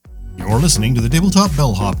You're listening to the Tabletop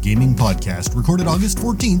Bellhop Gaming Podcast, recorded August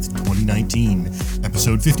 14th, 2019.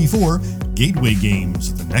 Episode 54, Gateway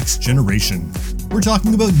Games, The Next Generation. We're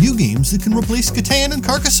talking about new games that can replace Catan and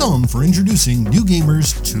Carcassonne for introducing new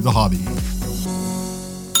gamers to the hobby.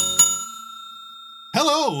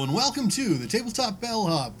 Hello, and welcome to the Tabletop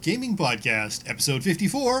Bellhop Gaming Podcast, Episode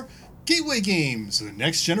 54, Gateway Games, The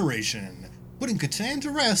Next Generation. Putting Catan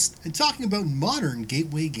to rest and talking about modern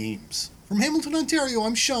gateway games. From Hamilton, Ontario,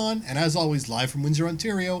 I'm Sean, and as always, live from Windsor,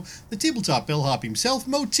 Ontario, the Tabletop Bellhop himself,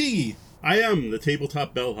 Mo T. I am the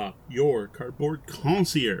Tabletop Bellhop, your cardboard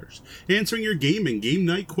concierge, answering your game and game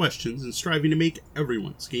night questions and striving to make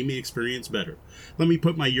everyone's gaming experience better. Let me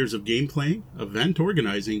put my years of game playing, event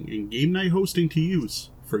organizing, and game night hosting to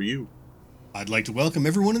use for you. I'd like to welcome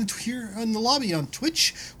everyone here in the lobby on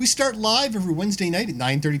Twitch. We start live every Wednesday night at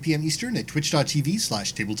 9:30 p.m. Eastern at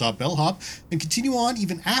twitch.tv/tabletopbellhop and continue on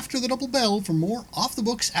even after the double bell for more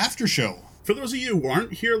off-the-books after show. For those of you who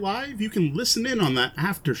aren't here live, you can listen in on that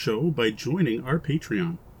after show by joining our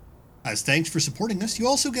Patreon. As thanks for supporting us, you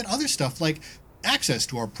also get other stuff like access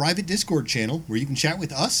to our private Discord channel where you can chat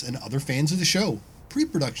with us and other fans of the show,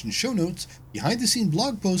 pre-production show notes, behind-the-scene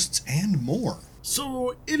blog posts, and more.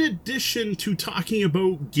 So, in addition to talking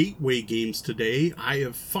about gateway games today, I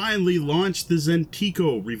have finally launched the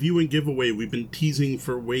Zentico review and giveaway we've been teasing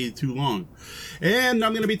for way too long. And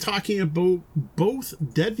I'm going to be talking about both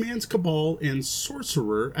Dead Man's Cabal and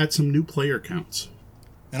Sorcerer at some new player counts.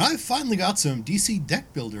 And I've finally got some DC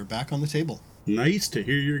Deck Builder back on the table. Nice to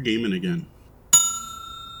hear you're gaming again.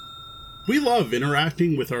 We love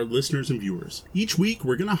interacting with our listeners and viewers. Each week,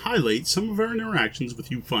 we're going to highlight some of our interactions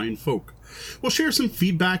with you fine folk. We'll share some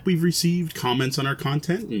feedback we've received, comments on our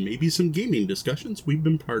content, and maybe some gaming discussions we've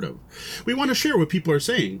been part of. We want to share what people are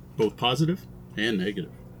saying, both positive and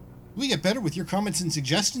negative. We get better with your comments and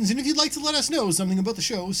suggestions, and if you'd like to let us know something about the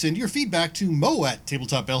show, send your feedback to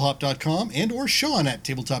mo@tabletopbellhop.com and or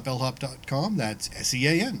sean@tabletopbellhop.com. That's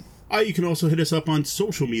SEAN. You can also hit us up on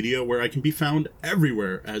social media, where I can be found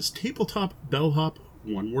everywhere as Tabletop Bellhop,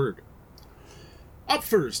 one word. Up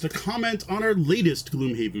first, a comment on our latest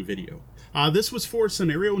Gloomhaven video. This was for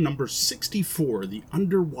scenario number 64, the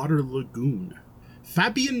Underwater Lagoon.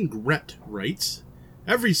 Fabian Gret writes,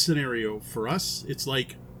 "Every scenario for us, it's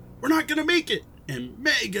like, we're not gonna make it, and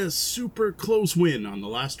mega super close win on the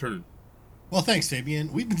last turn." Well, thanks,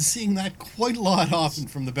 Fabian. We've been seeing that quite a lot often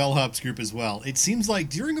from the Bellhops group as well. It seems like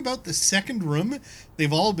during about the second room,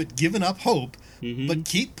 they've all but given up hope, but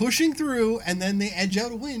keep pushing through, and then they edge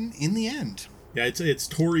out a win in the end. Yeah, it's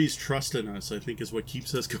Tori's trust in us, I think, is what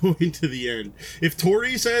keeps us going to the end. If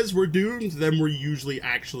Tori says we're doomed, then we're usually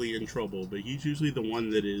actually in trouble, but he's usually the one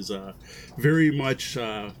that is very much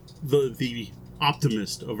the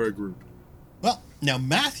optimist of our group. Well, now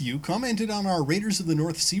Matthew commented on our Raiders of the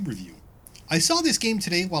North Sea review. "I saw this game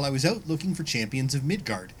today while I was out looking for Champions of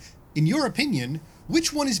Midgard. In your opinion,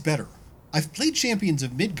 which one is better? I've played Champions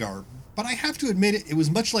of Midgard, but I have to admit it was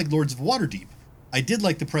much like Lords of Waterdeep. I did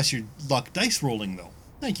like the press your luck dice rolling, though.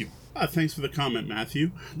 Thank you." Thanks for the comment,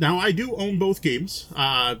 Matthew. Now, I do own both games.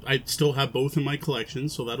 I still have both in my collection,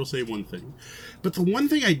 so that'll say one thing. But the one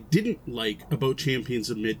thing I didn't like about Champions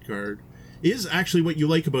of Midgard is actually what you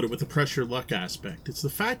like about it with the pressure luck aspect. It's the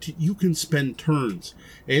fact that you can spend turns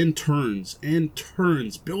and turns and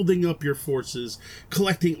turns building up your forces,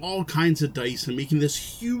 collecting all kinds of dice and making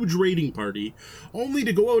this huge raiding party, only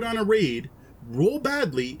to go out on a raid, roll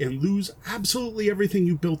badly, and lose absolutely everything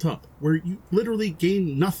you built up, where you literally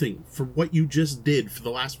gain nothing for what you just did for the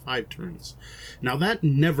last 5 turns. Now that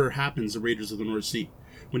never happens in Raiders of the North Sea.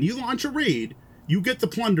 When you launch a raid, you get the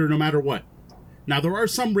plunder no matter what. Now, there are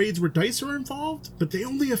some raids where dice are involved, but they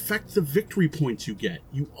only affect the victory points you get.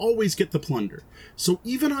 You always get the plunder. So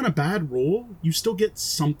even on a bad roll, you still get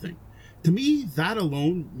something. To me, that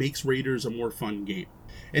alone makes Raiders a more fun game.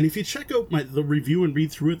 And if you check out the review and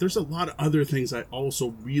read through it, there's a lot of other things I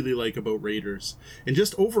also really like about Raiders. And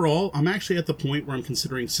just overall, I'm actually at the point where I'm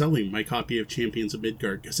considering selling my copy of Champions of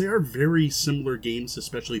Midgard, because they are very similar games,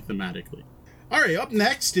 especially thematically. Alright, up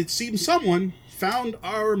next, it seems someone found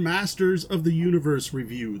our Masters of the Universe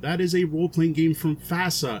review. That is a role-playing game from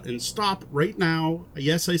FASA. And stop right now.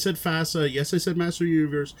 Yes, I said FASA. Yes, I said Master of the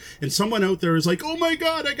Universe. And someone out there is like, oh my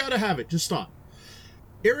god, I gotta have it. Just stop.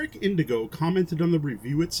 Eric Indigo commented on the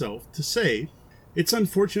review itself to say, "It's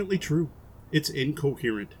unfortunately true. It's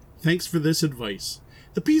incoherent. Thanks for this advice.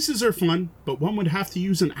 The pieces are fun, but one would have to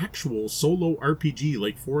use an actual solo RPG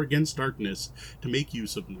like 4 Against Darkness to make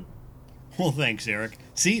use of them." Well, thanks, Eric.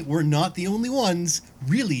 See, we're not the only ones.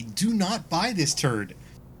 Really, do not buy this turd.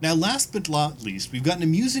 Now, last but not least, we've got an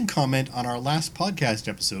amusing comment on our last podcast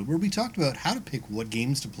episode where we talked about how to pick what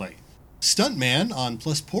games to play. Stuntman on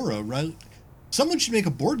Pluspora wrote, someone should make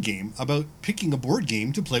a board game about picking a board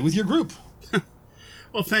game to play with your group.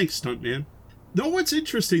 Well, thanks, Stuntman. No, what's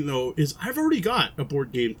interesting, though, is I've already got a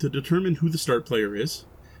board game to determine who the start player is.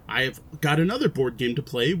 I've got another board game to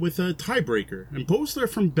play with a tiebreaker, and both are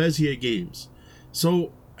from Bezier Games.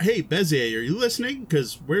 So, hey, Bezier, are you listening?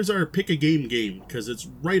 Because where's our pick a game game? Because it's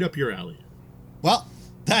right up your alley. Well,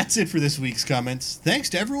 that's it for this week's comments. Thanks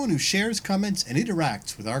to everyone who shares, comments, and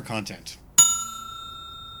interacts with our content.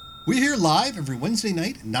 We're here live every Wednesday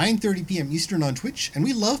night at 9:30 p.m. Eastern on Twitch, and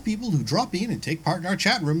we love people who drop in and take part in our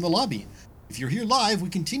chat room, the lobby. If you're here live, we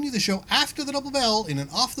continue the show after the double bell in an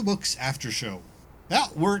off-the-books after show. Now,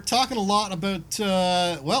 we're talking a lot about,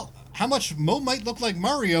 how much Mo might look like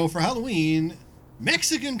Mario for Halloween,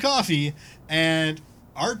 Mexican coffee, and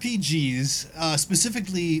RPGs,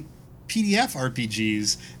 specifically PDF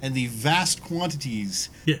RPGs, and the vast quantities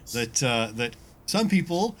that some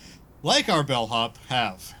people, like our bellhop,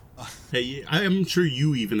 have. Hey, I am sure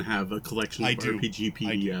you even have a collection of RPG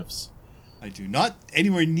PDFs. I do. Not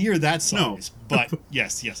anywhere near that size, no. But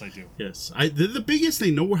yes, I do. Yes. The biggest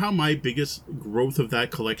thing, know how my biggest growth of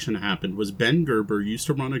that collection happened was Ben Gerber used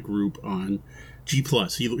to run a group on G+.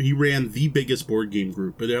 He ran the biggest board game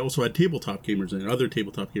group, but they also had tabletop gamers and other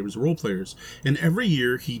tabletop gamers, role players. And every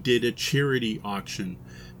year he did a charity auction,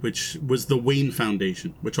 which was the Wayne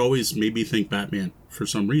Foundation, which always made me think Batman for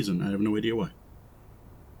some reason. I have no idea why.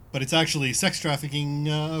 But it's actually sex trafficking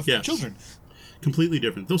for children. Completely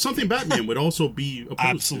different. Though something Batman would also be opposed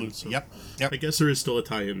Absolutely. to. So Yep. I guess there is still a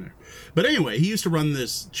tie in there. But anyway, he used to run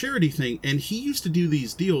this charity thing, and he used to do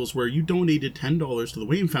these deals where you donated $10 to the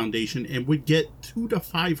Wayne Foundation and would get 200 to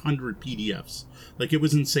 500 PDFs. Like, it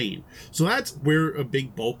was insane. So that's where a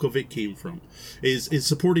big bulk of it came from, is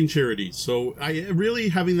supporting charities. So I really,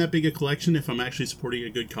 having that big a collection, if I'm actually supporting a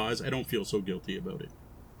good cause, I don't feel so guilty about it.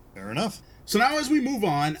 Fair enough. So now as we move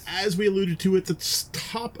on, as we alluded to at the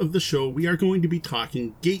top of the show, we are going to be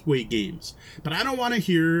talking gateway games. But I don't want to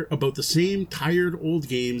hear about the same tired old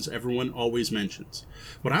games everyone always mentions.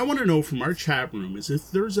 What I want to know from our chat room is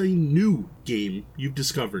if there's a new game you've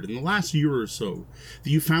discovered in the last year or so that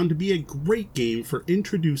you found to be a great game for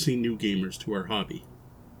introducing new gamers to our hobby.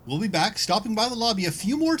 We'll be back, stopping by the lobby a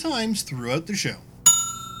few more times throughout the show.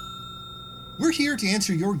 We're here to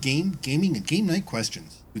answer your gaming, and game night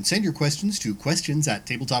questions. You can send your questions to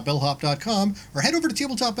questions@tabletopbellhop.com or head over to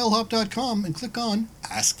tabletopbellhop.com and click on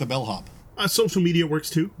Ask the Bellhop. Social media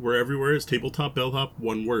works too. We're everywhere as Tabletop Bellhop,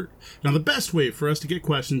 one word. Now, the best way for us to get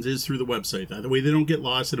questions is through the website. That way they don't get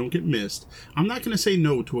lost, they don't get missed. I'm not going to say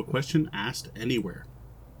no to a question asked anywhere.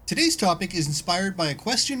 Today's topic is inspired by a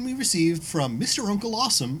question we received from Mr. Uncle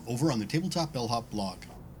Awesome over on the Tabletop Bellhop blog.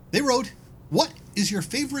 They wrote, what is your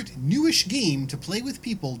favorite newish game to play with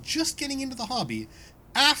people just getting into the hobby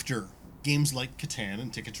after games like Catan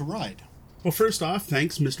and Ticket to Ride? Well, first off,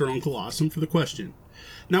 thanks, Mr. Uncle Awesome, for the question.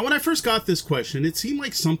 Now, when I first got this question, it seemed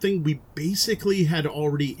like something we basically had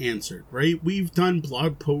already answered, right? We've done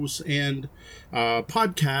blog posts and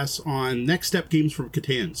podcasts on Next Step Games for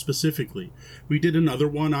Catan, specifically. We did another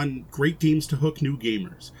one on great games to hook new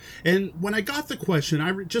gamers. And when I got the question,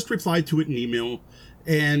 I just replied to it in email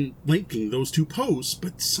and linking those two posts,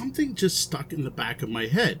 but something just stuck in the back of my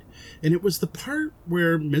head. And it was the part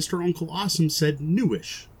where Mr. Uncle Awesome said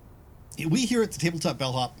newish. We here at the Tabletop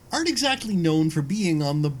Bellhop aren't exactly known for being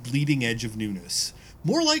on the bleeding edge of newness.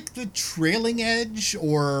 More like the trailing edge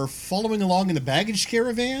or following along in the baggage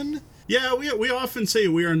caravan. Yeah, we often say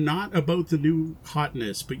we are not about the new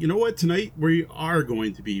hotness, but you know what? Tonight we are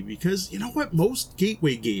going to be, because you know what? Most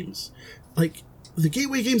gateway games, like the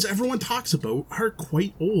gateway games everyone talks about, are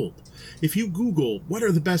quite old. If you Google what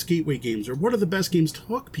are the best gateway games or what are the best games to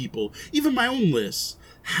hook people, even my own lists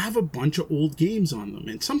have a bunch of old games on them.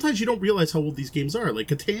 And sometimes you don't realize how old these games are. Like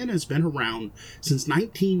Catan has been around since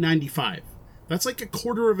 1995. That's like a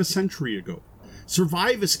quarter of a century ago.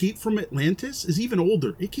 Survive Escape from Atlantis is even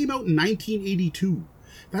older. It came out in 1982.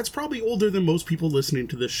 That's probably older than most people listening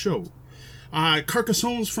to this show.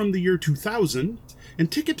 Carcassonne's from the year 2000.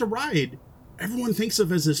 And Ticket to Ride, everyone thinks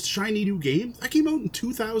of as this shiny new game. That came out in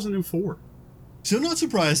 2004. So not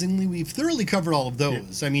surprisingly, we've thoroughly covered all of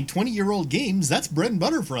those. Yeah. I mean, 20-year-old games, that's bread and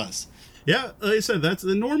butter for us. Yeah, like I said,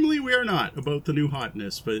 normally we are not about the new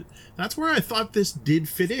hotness, but that's where I thought this did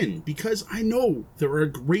fit in, because I know there are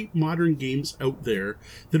great modern games out there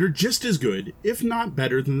that are just as good, if not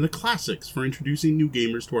better, than the classics for introducing new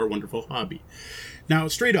gamers to our wonderful hobby. Now,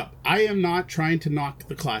 straight up, I am not trying to knock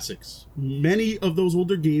the classics. Many of those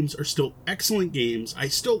older games are still excellent games. I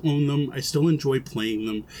still own them. I still enjoy playing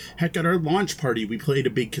them. Heck, at our launch party, we played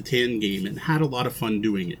a big Catan game and had a lot of fun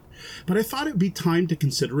doing it. but I thought it would be time to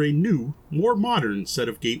consider a new, more modern set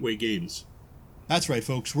of gateway games. That's right,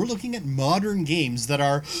 folks. We're looking at modern games that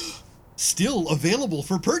are still available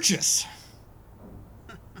for purchase.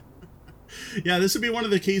 Yeah, this would be one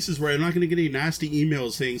of the cases where I'm not going to get any nasty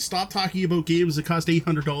emails saying, stop talking about games that cost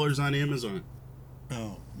 $800 on Amazon.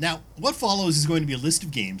 Oh. Now, what follows is going to be a list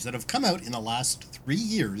of games that have come out in the last 3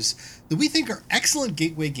 years that we think are excellent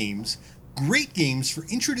gateway games, great games for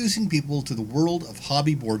introducing people to the world of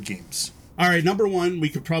hobby board games. All right, number one, we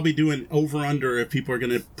could probably do an over-under if people are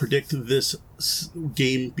going to predict this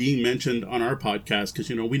game being mentioned on our podcast, because,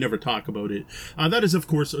 we never talk about it. That is, of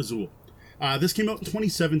course, Azul. This came out in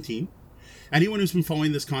 2017. Anyone who's been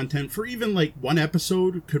following this content for even one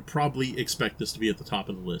episode could probably expect this to be at the top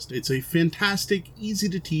of the list. It's a fantastic, easy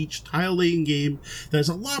to teach, tile laying game that has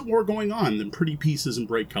a lot more going on than pretty pieces and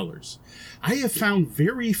bright colors. I have found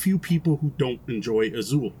very few people who don't enjoy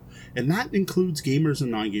Azul, and that includes gamers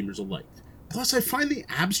and non-gamers alike. Plus, I find the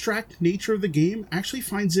abstract nature of the game actually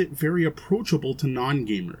finds it very approachable to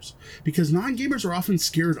non-gamers, because non-gamers are often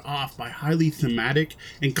scared off by highly thematic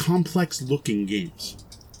and complex-looking games.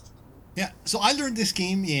 Yeah, so I learned this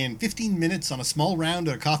game in 15 minutes on a small round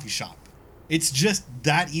at a coffee shop. It's just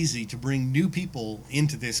that easy to bring new people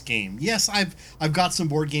into this game. Yes, I've got some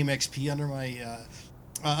board game XP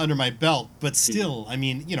under my belt, but still,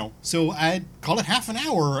 so I'd call it half an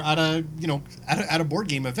hour at a board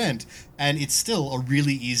game event, and it's still a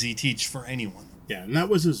really easy teach for anyone. Yeah, and that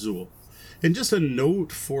was Azul. And just a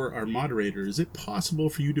note for our moderator, is it possible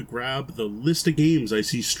for you to grab the list of games I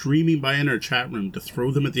see streaming by in our chat room to throw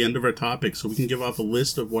them at the end of our topic so we can give off a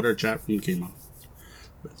list of what our chat room came up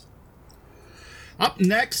with? Up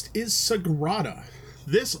next is Sagrada.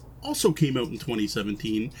 This also came out in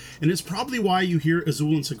 2017, and it's probably why you hear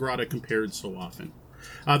Azul and Sagrada compared so often.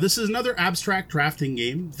 This is another abstract drafting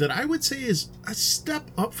game that I would say is a step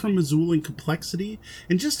up from Azul in complexity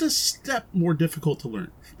and just a step more difficult to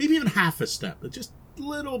learn. Maybe even half a step, but just a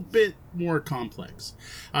little bit more complex.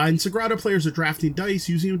 In Sagrada, players are drafting dice,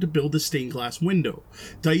 using them to build a stained glass window.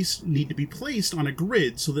 Dice need to be placed on a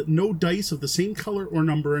grid so that no dice of the same color or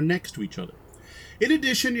number are next to each other. In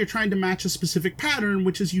addition, you're trying to match a specific pattern,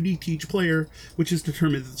 which is unique to each player, which is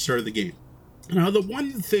determined at the start of the game. Now, the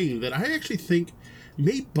one thing that I actually think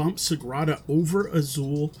may bump Sagrada over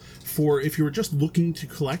Azul for if you were just looking to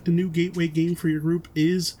collect a new gateway game for your group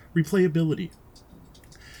is replayability.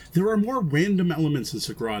 There are more random elements in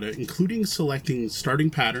Sagrada, including selecting starting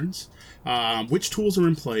patterns, which tools are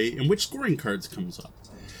in play, and which scoring cards comes up.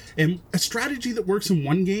 And a strategy that works in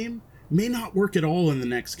one game may not work at all in the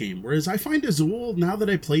next game, whereas I find Azul, now that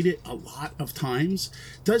I played it a lot of times,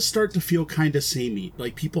 does start to feel kind of samey,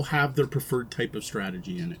 like people have their preferred type of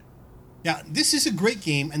strategy in it. Yeah, this is a great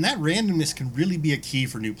game, and that randomness can really be a key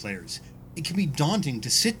for new players. It can be daunting to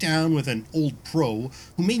sit down with an old pro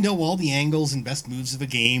who may know all the angles and best moves of a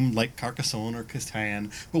game like Carcassonne or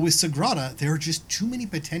Catan, but with Sagrada, there are just too many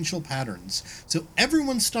potential patterns, so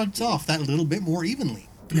everyone starts off that little bit more evenly.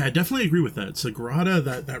 Yeah, I definitely agree with that. Sagrada,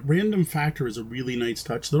 that random factor is a really nice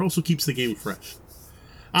touch that also keeps the game fresh.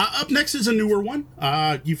 Up next is a newer one.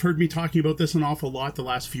 You've heard me talking about this an awful lot the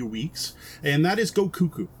last few weeks, and that is Go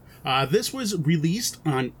Cuckoo. This was released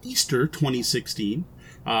on Easter 2016.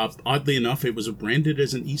 Oddly enough, it was branded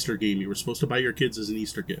as an Easter game. You were supposed to buy your kids as an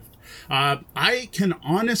Easter gift. I can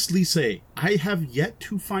honestly say I have yet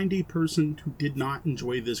to find a person who did not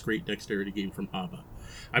enjoy this great dexterity game from Hava.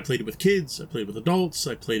 I played it with kids, I played it with adults,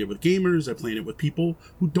 I played it with gamers, I played it with people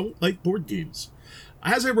who don't like board games.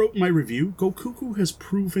 As I wrote in my review, Go Cuckoo has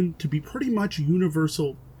proven to be pretty much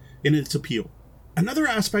universal in its appeal. Another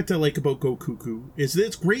aspect I like about Go Cuckoo is that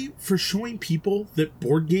it's great for showing people that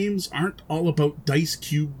board games aren't all about dice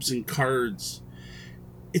cubes and cards.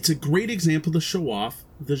 It's a great example to show off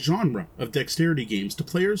the genre of dexterity games to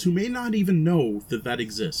players who may not even know that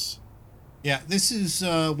exists. Yeah, this is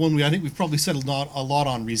one I think we've probably said a lot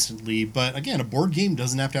on recently, but again, a board game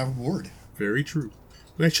doesn't have to have a board. Very true.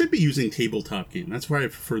 But I should be using tabletop game. That's why I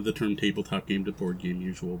prefer the term tabletop game to board game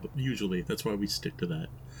usually. That's why we stick to that.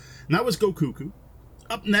 And that was Go Cuckoo.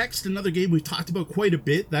 Up next, another game we've talked about quite a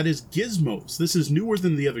bit, that is Gizmos. This is newer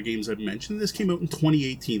than the other games I've mentioned. This came out in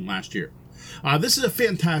 2018, last year. This is a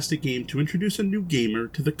fantastic game to introduce a new gamer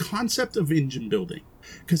to the concept of engine building,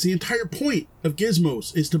 because the entire point of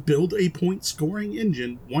Gizmos is to build a point-scoring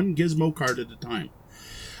engine, one gizmo card at a time.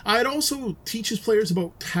 It also teaches players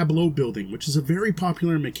about tableau building, which is a very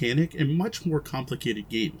popular mechanic in much more complicated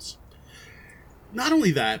games. Not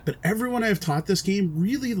only that, but everyone I've taught this game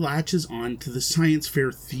really latches on to the science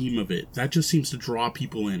fair theme of it. That just seems to draw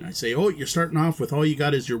people in. I say, oh, you're starting off with all you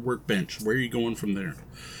got is your workbench. Where are you going from there?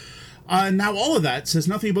 Now, all of that says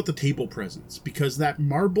nothing about the table presence, because that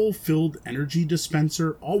marble-filled energy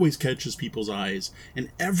dispenser always catches people's eyes,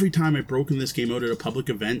 and every time I've broken this game out at a public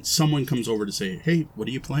event, someone comes over to say, hey, what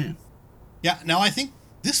are you playing? Yeah, now I think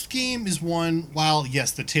this game is one, while,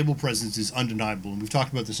 yes, the table presence is undeniable, and we've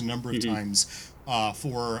talked about this a number of times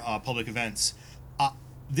for public events,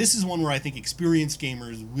 this is one where I think experienced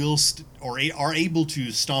gamers will are able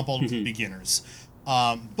to stomp all of the beginners.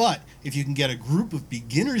 But if you can get a group of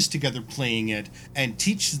beginners together playing it and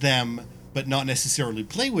teach them, but not necessarily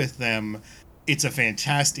play with them, it's a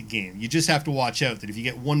fantastic game. You just have to watch out that if you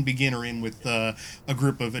get one beginner in with a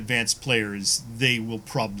group of advanced players, they will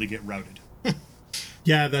probably get routed.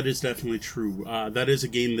 Yeah, that is definitely true. That is a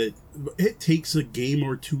game that it takes a game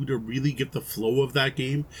or two to really get the flow of that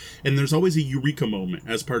game. And there's always a eureka moment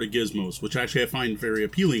as part of Gizmos, which actually I find very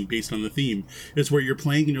appealing based on the theme. Is where you're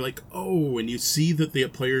playing and you're like, oh, and you see that the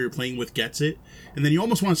player you're playing with gets it. And then you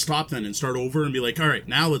almost want to stop then and start over and be like, all right,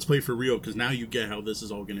 now let's play for real, because now you get how this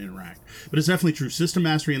is all going to interact. But it's definitely true. System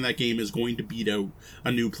mastery in that game is going to beat out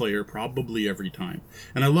a new player probably every time.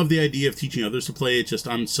 And I love the idea of teaching others to play. It's just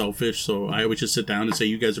I'm selfish, so I always just sit down and say,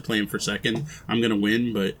 you guys are playing for second. I'm going to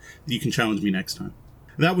win, but you can challenge me next time.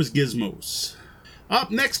 That was Gizmos.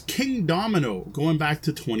 Up next, King Domino, going back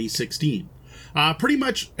to 2016. Pretty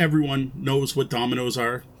much everyone knows what dominoes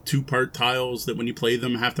are. Two-part tiles that when you play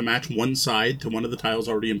them have to match one side to one of the tiles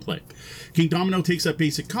already in play. King Domino takes that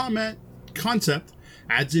basic concept,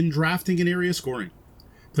 adds in drafting and area scoring.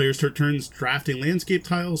 Players take turns drafting landscape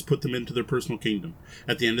tiles, put them into their personal kingdom.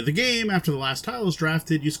 At the end of the game, after the last tile is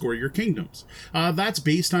drafted, you score your kingdoms. That's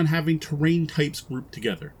based on having terrain types grouped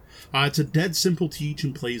together. It's a dead simple teach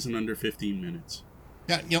and plays in under 15 minutes.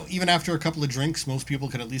 Yeah, even after a couple of drinks, most people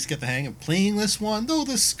can at least get the hang of playing this one, though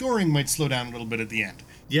the scoring might slow down a little bit at the end.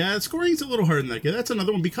 Yeah, scoring's a little hard in that game. That's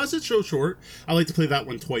another one. Because it's so short, I like to play that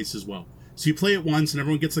one twice as well. So you play it once, and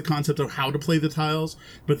everyone gets the concept of how to play the tiles,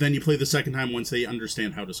 but then you play the second time once they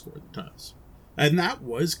understand how to score the tiles. And that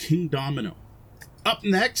was King Domino. Up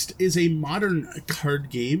next is a modern card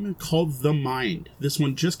game called The Mind. This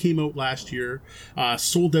one just came out last year,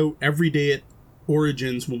 sold out every day at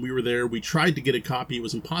Origins when we were there. We tried to get a copy. It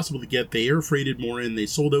was impossible to get. They air freighted more in. They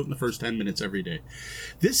sold out in the first 10 minutes every day.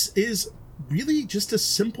 This is really just a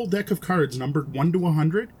simple deck of cards numbered 1 to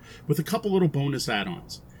 100 with a couple little bonus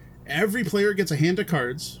add-ons. Every player gets a hand of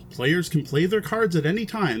cards. Players can play their cards at any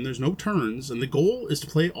time. There's no turns, and the goal is to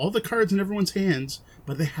play all the cards in everyone's hands,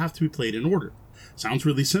 but they have to be played in order. Sounds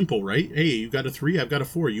really simple, right? Hey, you got a 3, I've got a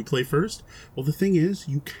 4, you play first? Well, the thing is,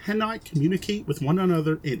 you cannot communicate with one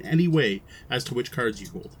another in any way as to which cards you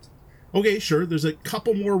hold. Okay, sure, there's a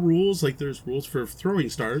couple more rules, like there's rules for throwing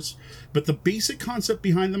stars, but the basic concept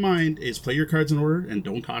behind The Mind is play your cards in order and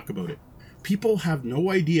don't talk about it. People have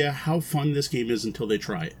no idea how fun this game is until they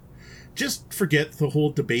try it. Just forget the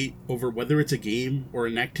whole debate over whether it's a game or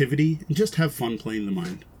an activity, and just have fun playing The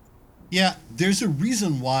Mind. Yeah, there's a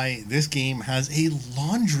reason why this game has a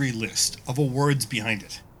laundry list of awards behind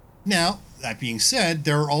it. Now, that being said,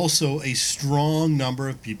 there are also a strong number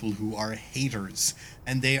of people who are haters,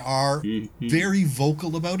 and they are very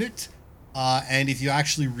vocal about it. And if you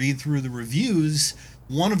actually read through the reviews,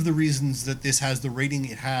 one of the reasons that this has the rating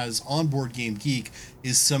it has on Board Game Geek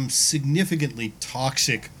is some significantly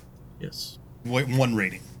toxic one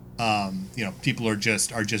rating. People are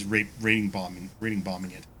just rating bombing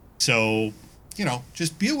it. So,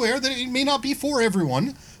 just be aware that it may not be for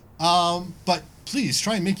everyone, but please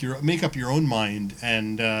try and make up your own mind,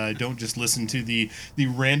 and don't just listen to the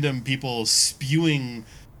random people spewing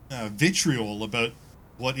vitriol about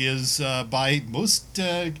what is by most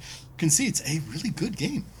conceits a really good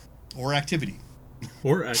game or activity.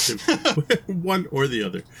 Or activity, one or the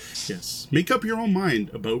other. Yes, make up your own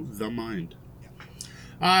mind about The Mind.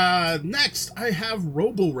 Next, I have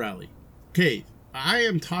Robo Rally. Okay. I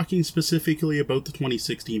am talking specifically about the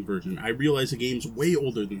 2016 version. I realize the game's way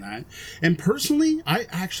older than that, and personally, I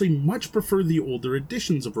actually much prefer the older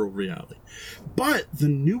editions of Robo Rally. But the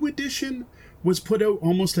new edition was put out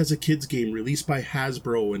almost as a kid's game, released by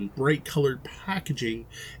Hasbro in bright colored packaging,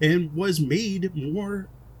 and was made more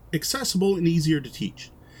accessible and easier to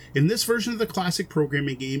teach. In this version of the classic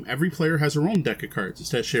programming game, every player has their own deck of cards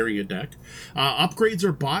instead of sharing a deck. Upgrades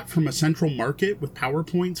are bought from a central market with power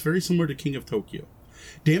points, very similar to King of Tokyo.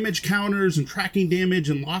 Damage counters and tracking damage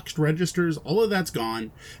and locked registers, all of that's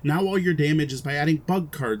gone. Now all your damage is by adding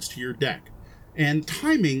bug cards to your deck. And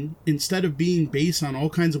timing, instead of being based on all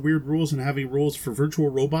kinds of weird rules and having rules for virtual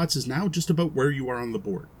robots, is now just about where you are on the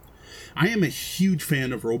board. I am a huge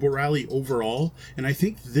fan of Robo Rally overall, and I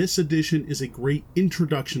think this edition is a great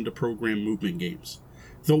introduction to program movement games.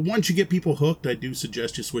 Though once you get people hooked, I do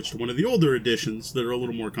suggest you switch to one of the older editions that are a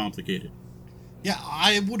little more complicated. Yeah,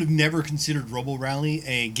 I would have never considered Robo Rally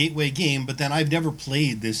a gateway game, but then I've never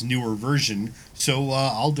played this newer version, so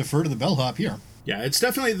I'll defer to the bellhop here. Yeah, it's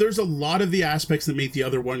definitely, there's a lot of the aspects that make the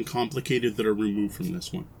other one complicated that are removed from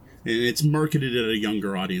this one. And it's marketed at a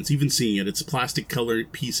younger audience. Even seeing it, it's plastic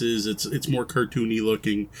colored pieces. It's more cartoony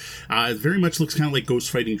looking. It very much looks kind of like Ghost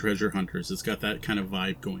Fighting Treasure Hunters. It's got that kind of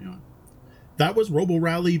vibe going on. That was Robo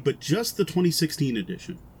Rally, but just the 2016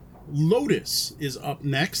 edition. Lotus is up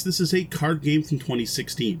next. This is a card game from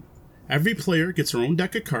 2016. Every player gets their own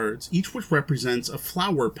deck of cards, each which represents a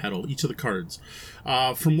flower petal, each of the cards,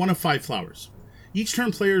 from one of 5 flowers. Each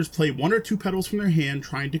turn, players play 1 or 2 petals from their hand,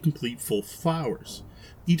 trying to complete full flowers.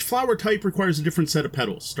 Each flower type requires a different set of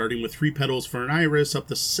petals, starting with 3 petals for an iris up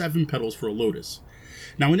to 7 petals for a lotus.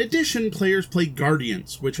 Now, in addition, players play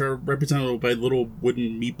guardians, which are represented by little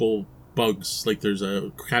wooden meeple bugs, like there's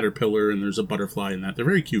a caterpillar and there's a butterfly and that. They're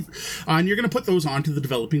very cute. And you're going to put those onto the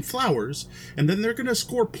developing flowers, and then they're going to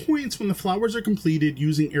score points when the flowers are completed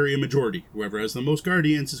using area majority. Whoever has the most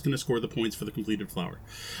guardians is going to score the points for the completed flower.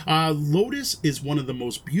 Lotus is one of the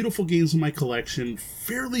most beautiful games in my collection,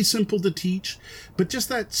 fairly simple to teach, but just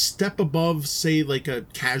that step above, say, like a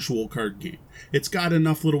casual card game. It's got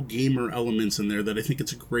enough little gamer elements in there that I think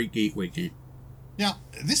it's a great gateway game. Now,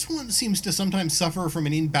 this one seems to sometimes suffer from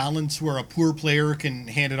an imbalance where a poor player can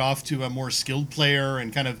hand it off to a more skilled player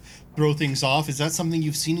and kind of throw things off. Is that something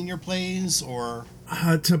you've seen in your plays, or...?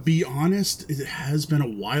 To be honest, it has been a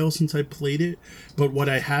while since I played it, but what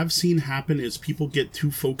I have seen happen is people get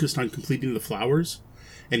too focused on completing the flowers,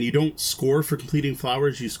 and you don't score for completing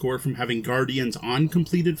flowers, you score from having guardians on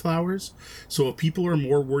completed flowers. So if people are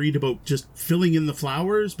more worried about just filling in the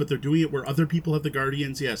flowers, but they're doing it where other people have the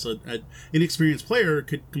guardians, yes, an inexperienced player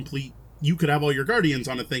could complete, you could have all your guardians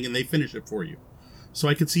on a thing and they finish it for you. So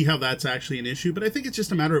I could see how that's actually an issue, but I think it's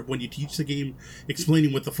just a matter of when you teach the game,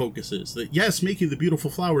 explaining what the focus is. That yes, making the beautiful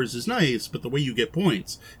flowers is nice, but the way you get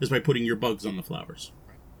points is by putting your bugs on the flowers.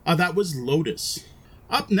 That was Lotus.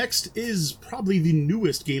 Up next is probably the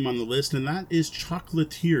newest game on the list, and that is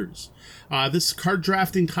Chocolatiers. This card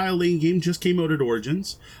drafting tile laying game just came out at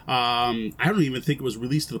Origins. I don't even think it was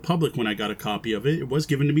released to the public when I got a copy of it. It was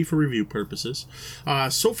given to me for review purposes.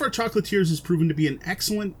 So far, Chocolatiers has proven to be an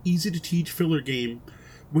excellent, easy-to-teach filler game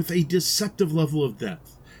with a deceptive level of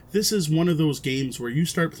depth. This is one of those games where you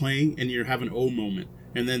start playing and you have an oh moment,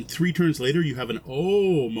 and then 3 turns later you have an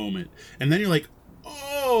oh moment, and then you're like,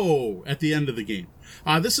 oh, at the end of the game.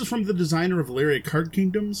 This is from the designer of Valeria Card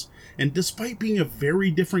Kingdoms, and despite being a very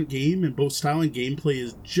different game in both style and gameplay,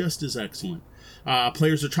 is just as excellent.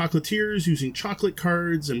 Players are chocolatiers using chocolate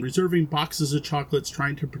cards and reserving boxes of chocolates,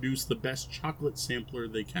 trying to produce the best chocolate sampler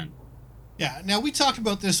they can. Yeah, now we talked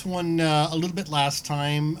about this one a little bit last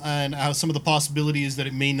time, and how some of the possibilities that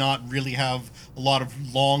it may not really have a lot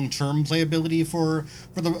of long-term playability for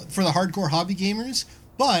the hardcore hobby gamers,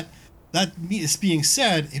 but that being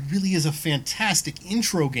said, it really is a fantastic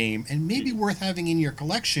intro game and maybe worth having in your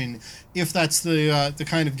collection if that's the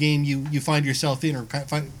kind of game you find yourself in, or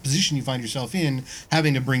position you find yourself in,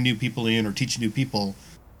 having to bring new people in or teach new people.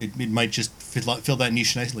 It might just fill that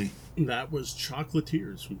niche nicely. That was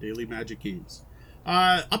Chocolatiers from Daily Magic Games.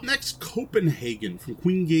 Up next, Copenhagen from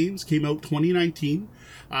Queen Games, came out 2019.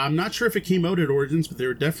 I'm not sure if it came out at Origins, but they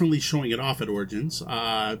were definitely showing it off at Origins.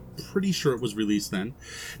 Pretty sure it was released then.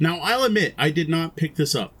 Now, I'll admit, I did not pick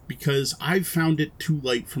this up because I found it too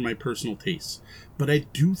light for my personal tastes, but I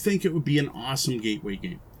do think it would be an awesome gateway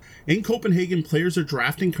game. In Copenhagen, players are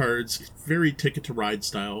drafting cards, very Ticket to Ride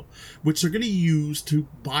style, which they're going to use to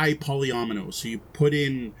buy polyominoes. So you put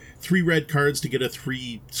in 3 red cards to get a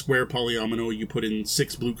 3 square polyomino. You put in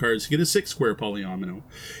 6 blue cards to get a 6 square polyomino.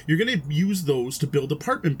 You're going to use those to build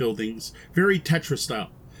apartment buildings, very Tetris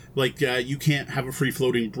style. Like, you can't have a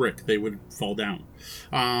free-floating brick. They would fall down.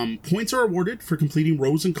 Points are awarded for completing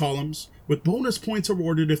rows and columns, with bonus points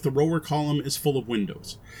awarded if the row or column is full of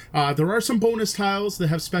windows. There are some bonus tiles that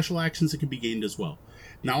have special actions that can be gained as well.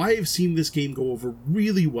 Now, I have seen this game go over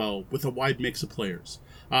really well with a wide mix of players.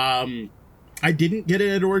 I didn't get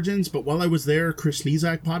it at Origins, but while I was there, Chris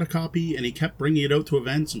Nizak bought a copy, and he kept bringing it out to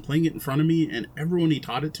events and playing it in front of me, and everyone he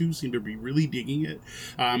taught it to seemed to be really digging it.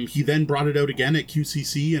 He then brought it out again at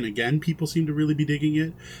QCC, and again, people seem to really be digging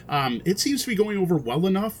it. It seems to be going over well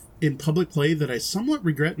enough in public play that I somewhat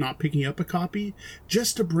regret not picking up a copy,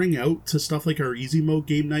 just to bring out to stuff like our easy mode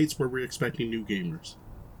game nights where we're expecting new gamers.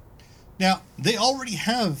 Now, they already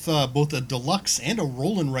have both a deluxe and a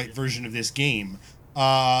roll and write version of this game.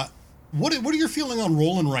 What are your feeling on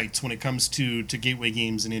roll and writes when it comes to gateway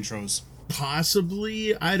games and intros?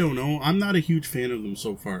 Possibly, I don't know. I'm not a huge fan of them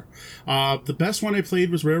so far. The best one I played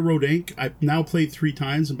was Railroad Inc. I've now played 3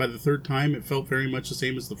 times, and by the 3rd time, it felt very much the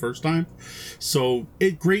same as the first time. So,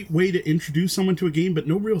 a great way to introduce someone to a game, but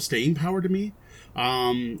no real staying power to me.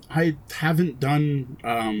 I haven't done,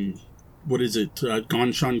 what is it,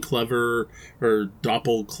 Gonshon Clever, or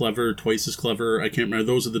Doppel Clever, Twice as Clever, I can't remember.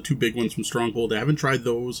 Those are the 2 big ones from Stronghold. I haven't tried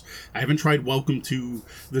those. I haven't tried Welcome to.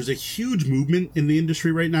 There's a huge movement in the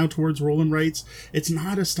industry right now towards roll and writes. It's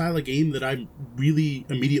not a style of game that I'm really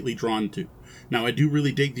immediately drawn to. Now, I do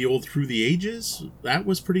really dig the old Through the Ages. That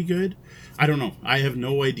was pretty good. I don't know. I have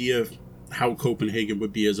no idea how Copenhagen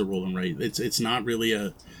would be as a roll and write. It's not really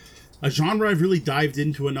a genre I've really dived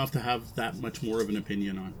into enough to have that much more of an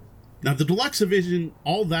opinion on. Now, the Deluxe Edition,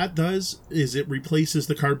 all that does is it replaces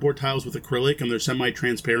the cardboard tiles with acrylic, and they're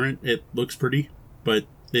semi-transparent. It looks pretty, but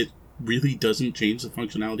it really doesn't change the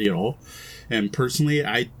functionality at all. And personally,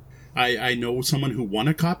 I know someone who won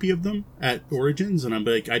a copy of them at Origins, and I'm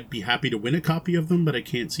like, I'd be happy to win a copy of them, but I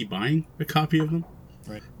can't see buying a copy of them.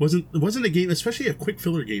 Right. It wasn't a game, especially a quick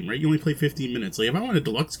filler game, right? You only play 15 minutes. Like, if I want a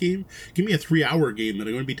deluxe game, give me a 3-hour game that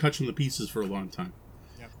I'm going to be touching the pieces for a long time.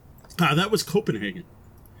 Yep. That was Copenhagen.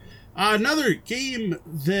 Another game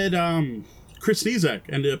that Chris Nizek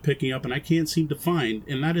ended up picking up and I can't seem to find,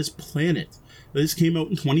 and that is Planet. This came out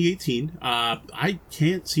in 2018. I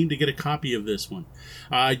can't seem to get a copy of this one.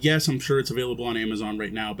 Yes, I'm sure it's available on Amazon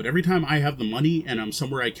right now, but every time I have the money and I'm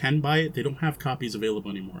somewhere I can buy it, they don't have copies available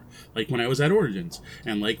anymore. Like when I was at Origins,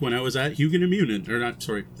 and like when I was at Hugon and Munin,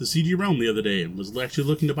 the CG Realm the other day, and was actually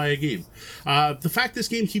looking to buy a game. The fact this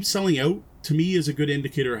game keeps selling out, to me, is a good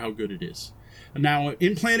indicator of how good it is. Now,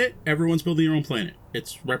 in Planet, everyone's building their own planet.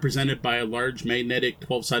 It's represented by a large magnetic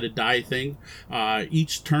 12-sided die thing.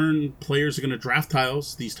 Each turn, players are going to draft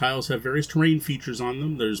tiles. These tiles have various terrain features on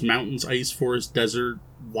them. There's mountains, ice, forest, desert,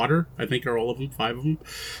 water, I think are all of them, 5 of them.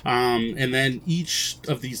 And then each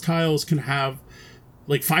of these tiles can have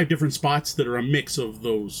like 5 different spots that are a mix of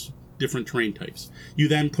those different terrain types. You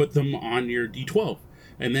then put them on your D12.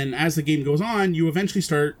 And then as the game goes on, you eventually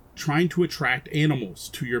start trying to attract animals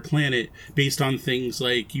to your planet based on things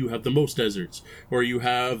like you have the most deserts, or you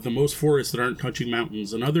have the most forests that aren't touching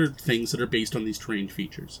mountains, and other things that are based on these terrain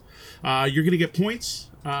features. You're going to get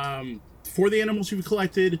points for the animals you've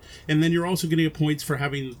collected, and then you're also going to get points for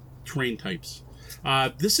having terrain types.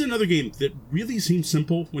 This is another game that really seems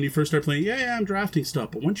simple when you first start playing. Yeah, I'm drafting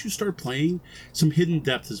stuff, but once you start playing, some hidden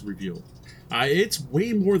depth is revealed. It's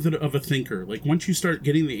way more of a thinker. Like, once you start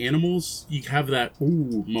getting the animals, you have that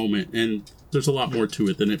ooh moment, and there's a lot more to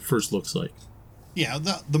it than it first looks like. Yeah,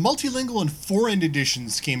 the multilingual and foreign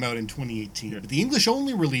editions came out in 2018, but the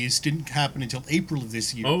English-only release didn't happen until April of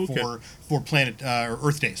this year for Planet or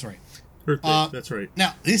Earth Day, sorry. Earth Day, that's right.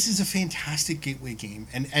 Now, this is a fantastic gateway game,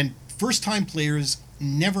 and first-time players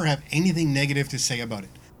never have anything negative to say about it.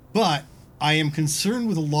 But I am concerned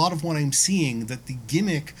with a lot of what I'm seeing, that the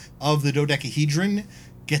gimmick of the dodecahedron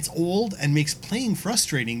gets old and makes playing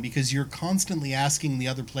frustrating because you're constantly asking the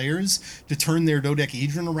other players to turn their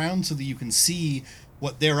dodecahedron around so that you can see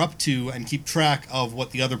what they're up to and keep track of what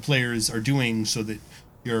the other players are doing so that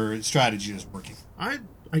your strategy is working.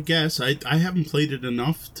 I guess. I haven't played it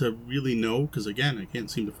enough to really know, because again, I can't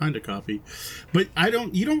seem to find a copy. But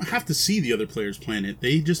you don't have to see the other players playing it.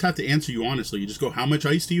 They just have to answer you honestly. You just go, how much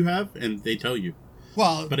ice do you have? And they tell you.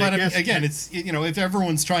 Well, but again, it's, if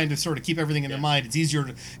everyone's trying to sort of keep everything in their mind, it's easier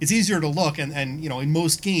to look, and in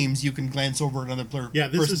most games you can glance over another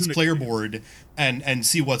person's player board and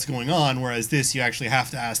see what's going on, whereas this you actually have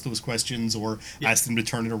to ask those questions or ask them to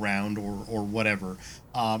turn it around or whatever.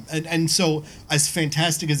 And so, as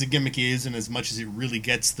fantastic as the gimmick is, and as much as it really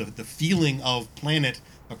gets the feeling of Planet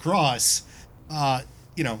across,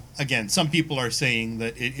 again, some people are saying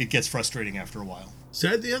that it gets frustrating after a while.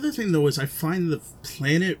 So the other thing, though, is I find the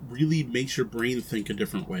Planet really makes your brain think a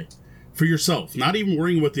different way. For yourself, not even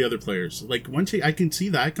worrying about the other players. Like, I can see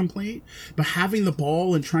that complaint, but having the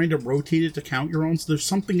ball and trying to rotate it to count your own, so there's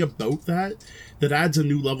something about that adds a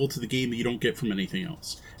new level to the game that you don't get from anything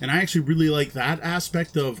else. And I actually really like that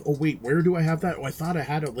aspect of, oh wait, where do I have that? Oh, I thought I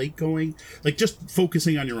had a lake going. Like, just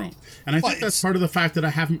focusing on your own. And I think that's part of the fact that I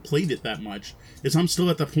haven't played it that much, is I'm still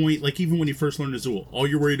at the point, like, even when you first learn Azul, all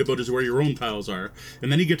you're worried about is where your own tiles are.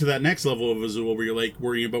 And then you get to that next level of Azul where you're, like,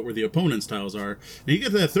 worrying about where the opponent's tiles are. And you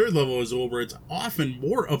get to that third level of Azul where it's often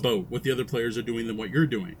more about what the other players are doing than what you're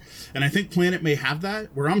doing. And I think Planet may have that,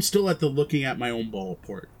 where I'm still at the looking at my own ball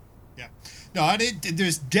part. Yeah. No,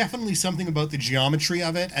 there's definitely something about the geometry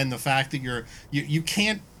of it and the fact that you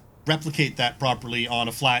can't replicate that properly on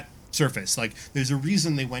a flat surface. Like, there's a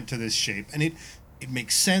reason they went to this shape, and it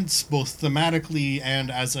makes sense both thematically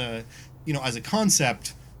and as a as a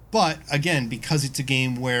concept. But again, because it's a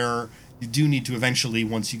game where you do need to eventually,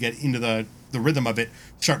 once you get into the rhythm of it,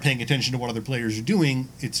 start paying attention to what other players are doing.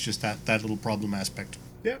 It's just that little problem aspect.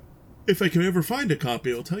 Yeah. If I can ever find a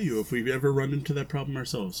copy, I'll tell you if we've ever run into that problem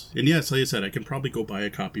ourselves. And yes, like I said, I can probably go buy a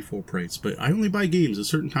copy full price, but I only buy games at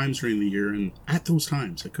certain times during the year, and at those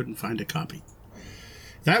times, I couldn't find a copy.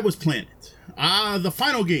 That was Planet. The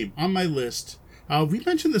final game on my list. We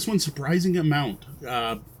mentioned this one surprising amount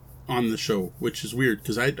on the show, which is weird,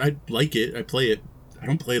 because I like it, I play it. I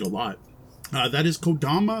don't play it a lot. That is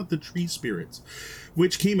Kodama the Tree Spirits,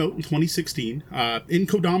 which came out in 2016. In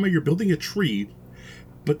Kodama, you're building a tree,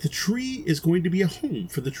 but the tree is going to be a home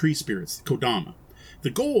for the tree spirits, Kodama.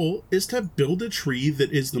 The goal is to build a tree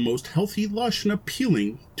that is the most healthy, lush, and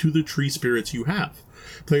appealing to the tree spirits you have.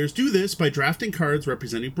 Players do this by drafting cards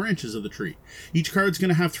representing branches of the tree. Each card's going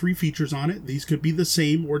to have 3 features on it. These could be the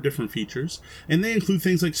same or different features, and they include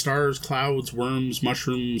things like stars, clouds, worms,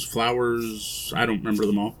 mushrooms, flowers. I don't remember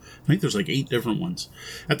them all. I think there's like 8 different ones.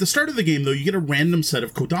 At the start of the game, though, you get a random set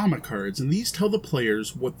of Kodama cards, and these tell the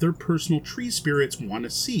players what their personal tree spirits want to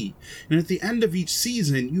see. And at the end of each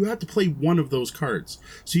season, you have to play one of those cards.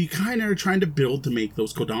 So you kind of are trying to build to make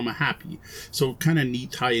those Kodama happy. So kind of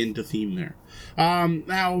neat tie-into theme there.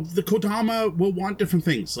 Now, the Kodama will want different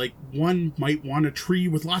things. Like, one might want a tree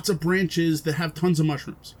with lots of branches that have tons of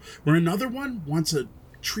mushrooms, where another one wants a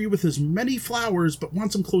tree with as many flowers but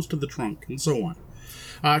wants them close to the trunk, and so on.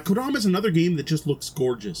 Kodama is another game that just looks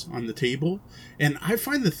gorgeous on the table, and I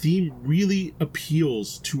find the theme really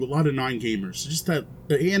appeals to a lot of non-gamers. Just that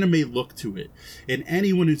the anime look to it, and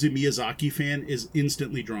anyone who's a Miyazaki fan is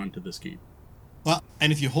instantly drawn to this game. Well,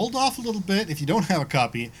 and if you hold off a little bit, if you don't have a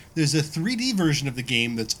copy, there's a 3D version of the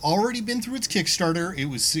game that's already been through its Kickstarter.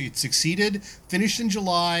 It succeeded, finished in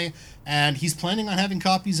July, and he's planning on having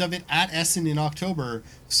copies of it at Essen in October,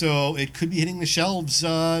 so it could be hitting the shelves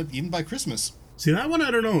even by Christmas. See, that one, I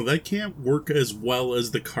don't know. That can't work as well as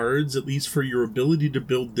the cards, at least for your ability to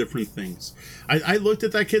build different things. I looked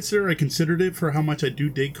at that Kickstarter, I considered it for how much I do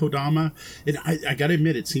dig Kodama, and I gotta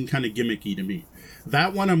admit, it seemed kind of gimmicky to me.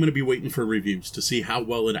 That one, I'm going to be waiting for reviews to see how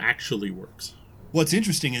well it actually works. What's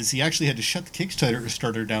interesting is he actually had to shut the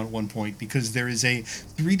Kickstarter down at one point because there is a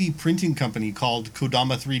 3D printing company called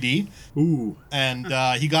Kodama 3D. Ooh. And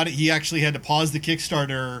he actually had to pause the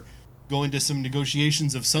Kickstarter, go into some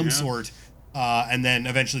negotiations of some sort, and then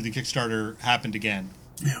eventually the Kickstarter happened again.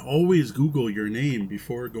 Yeah, always Google your name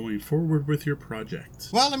before going forward with your project.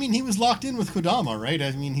 Well, I mean, he was locked in with Kodama, right?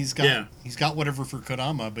 I mean, he's got whatever for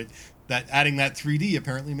Kodama, but adding that 3D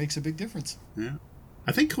apparently makes a big difference. Yeah.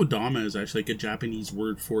 I think Kodama is actually like a Japanese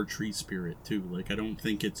word for tree spirit, too. Like, I don't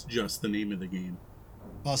think it's just the name of the game.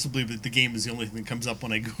 Possibly, but the game is the only thing that comes up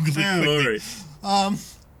when I Google it quickly. All right.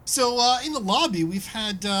 So in the lobby, we've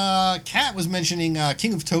had Kat was mentioning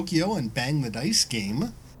King of Tokyo and Bang the Dice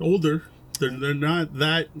game. Older. They're not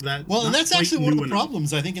that well, and that's actually one of the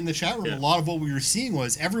problems, I think, in the chat room. Yeah. A lot of what we were seeing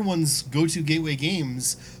was everyone's go-to gateway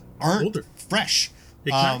games aren't older. Fresh.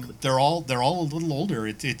 Exactly. They're all a little older.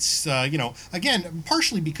 It's again,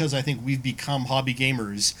 partially because I think we've become hobby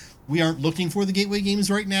gamers. We aren't looking for the gateway games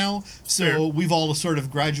right now, so we've all sort of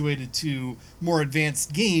graduated to more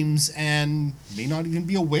advanced games and may not even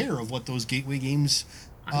be aware of what those gateway games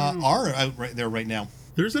are out right now.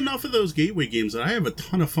 There's enough of those gateway games that I have a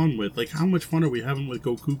ton of fun with. Like, how much fun are we having with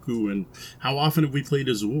Go Cuckoo, and how often have we played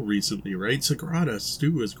Azul recently, right? Sagrada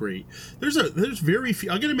Stew is great. There's very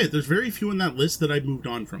few, I'll admit, there's very few on that list that I moved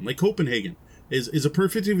on from. Like, Copenhagen is a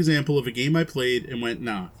perfect example of a game I played and went,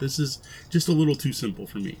 nah, this is just a little too simple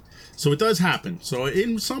for me. So it does happen. So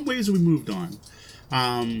in some ways we moved on.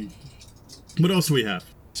 What else do we have?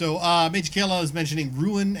 So, Major Kayla is mentioning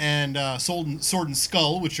Ruin and Sword and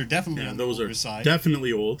Skull, which are definitely on the older side.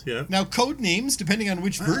 Definitely old, yeah. Now, Codenames, depending on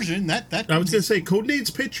which version, that I was going to say,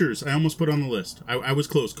 Codenames Pictures, I almost put on the list. I was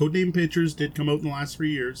close. Codename Pictures did come out in the last 3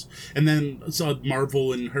 years, and then saw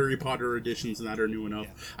Marvel and Harry Potter editions, and that are new enough.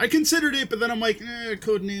 Yeah. I considered it, but then I'm like,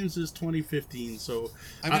 Codenames is 2015. So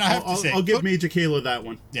I mean, I'll give Major Kayla that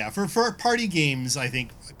one. Yeah, for party games, I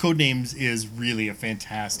think Codenames is really a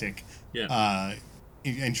fantastic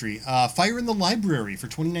entry. Fire in the Library for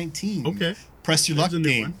 2019. Okay. Press Your Luck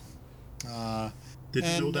game.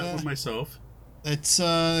 Didn't know that one myself. It's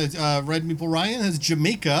Red Meeple Ryan has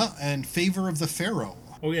Jamaica and Favor of the Pharaoh.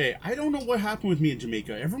 Okay, I don't know what happened with me in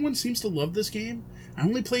Jamaica. Everyone seems to love this game. I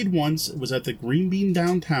only played once. It was at the Green Bean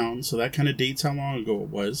downtown, so that kind of dates how long ago it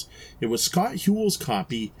was. It was Scott Huell's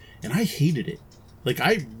copy, and I hated it. Like,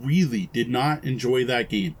 I really did not enjoy that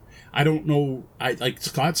game. I don't know.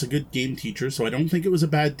 Scott's a good game teacher, so I don't think it was a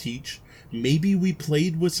bad teach. Maybe we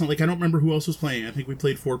played with some, I don't remember who else was playing. I think we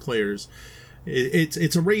played 4 players.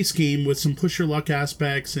 It's a race game with some push your luck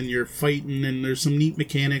aspects, and you're fighting, and there's some neat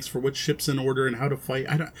mechanics for which ship's in order and how to fight.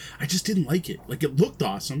 I just didn't like it. It looked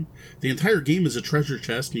awesome. The entire game is a treasure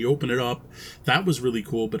chest, and you open it up. That was really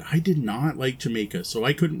cool, but I did not like Jamaica, so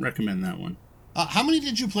I couldn't recommend that one. How many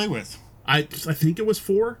did you play with? I think it was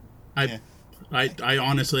 4. I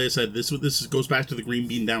honestly, I said this goes back to the green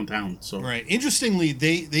bean downtown. So right. Interestingly,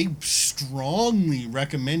 they strongly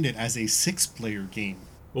recommend it as a 6-player game.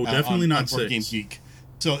 Oh, definitely not 6. Game Geek.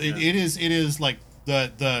 So it is like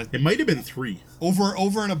the it might have been 3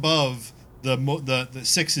 over and above the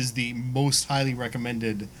 6 is the most highly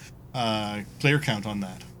recommended player count on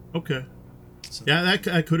that. Okay. So. Yeah,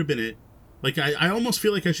 that could have been it. I almost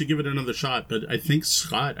feel like I should give it another shot, but I think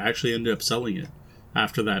Scott actually ended up selling it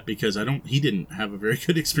after that because he didn't have a very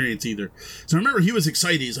good experience either. So I remember he was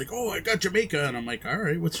excited. He's like, "Oh, I got Jamaica," and I'm like, "All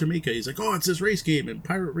right, what's Jamaica?" He's like, "Oh, it's this race game and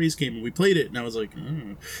pirate race game," and we played it, and I was like, "Oh."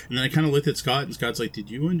 And then I kind of looked at Scott, and Scott's like, "Did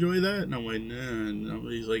you enjoy that?" And I'm like, "No."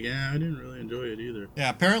 He's like, "Yeah, I didn't really enjoy it either." Yeah,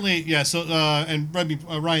 apparently, yeah. So and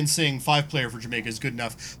Ryan's saying 5-player for Jamaica is good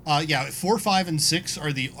enough. 4, 5, and 6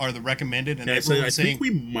 are the recommended, and I think we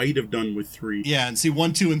might have done with 3. Yeah, and see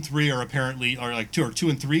 1, 2, and 3 are apparently like 2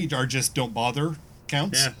 and 3 are just don't bother.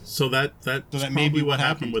 Counts. Yeah, so that's may be what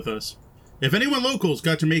happened with us. If anyone local's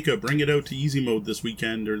got Jamaica, bring it out to easy mode this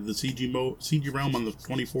weekend or the CG realm on the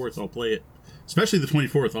 24th. I'll play it, especially the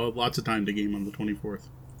 24th. I'll have lots of time to game on the 24th.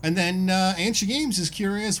 And then Ansha Games is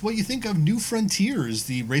curious what you think of New Frontiers,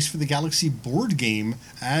 the Race for the Galaxy board game,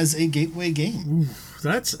 as a gateway game. Ooh,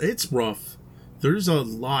 it's rough. There's a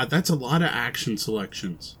lot. That's a lot of action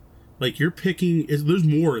selections. You're picking, there's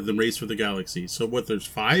more than Race for the Galaxy. So there's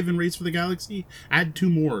 5 in Race for the Galaxy? Add 2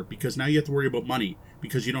 more, because now you have to worry about money,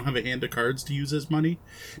 because you don't have a hand of cards to use as money.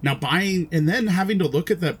 Now buying, and then having to look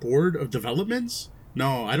at that board of developments?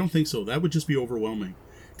 No, I don't think so. That would just be overwhelming.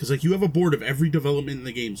 Because you have a board of every development in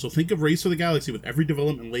the game. So think of Race for the Galaxy with every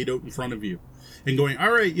development laid out in front of you. And going, all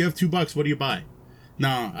right, you have $2, what do you buy?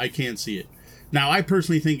 No, I can't see it. Now, I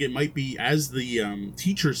personally think it might be, as the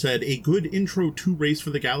teacher said, a good intro to Race for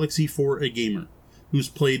the Galaxy for a gamer who's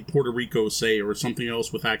played Puerto Rico, say, or something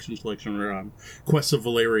else with action selection, or Quests of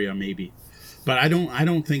Valeria, maybe. But I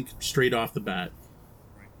don't think straight off the bat.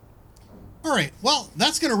 All right, well,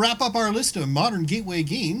 that's going to wrap up our list of modern gateway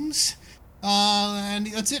games. And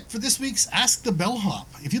that's it for this week's Ask the Bellhop.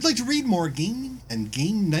 If you'd like to read more gaming and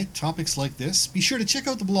game night topics like this, be sure to check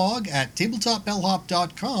out the blog at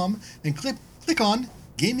tabletopbellhop.com and click on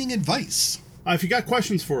Gaming Advice. If you got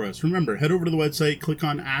questions for us, remember, head over to the website, click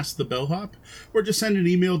on Ask the Bellhop, or just send an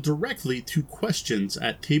email directly to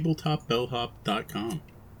questions@tabletopbellhop.com.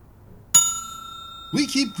 We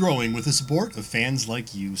keep growing with the support of fans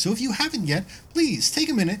like you, so if you haven't yet, please take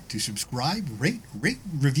a minute to subscribe, rate,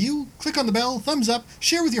 review, click on the bell, thumbs up,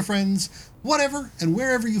 share with your friends, whatever and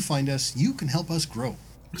wherever you find us, you can help us grow.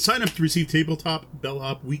 Sign up to receive Tabletop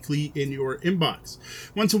Bellhop weekly in your inbox.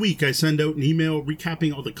 Once a week, I send out an email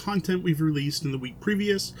recapping all the content we've released in the week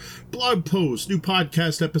previous, blog posts, new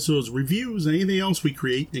podcast episodes, reviews, and anything else we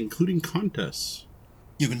create, including contests.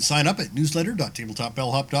 You can sign up at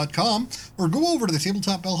newsletter.tabletopbellhop.com or go over to the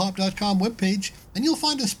tabletopbellhop.com webpage and you'll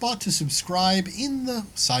find a spot to subscribe in the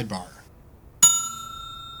sidebar.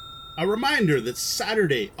 A reminder that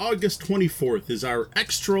Saturday, August 24th is our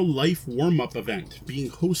Extra Life warm-up event being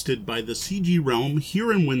hosted by the CG Realm here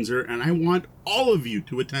in Windsor, and I want all of you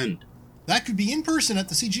to attend. That could be in person at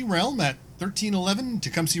the CG Realm at 1311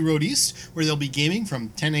 Tecumseh Road East, where they'll be gaming from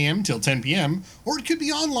 10 a.m. till 10 p.m., or it could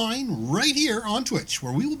be online right here on Twitch,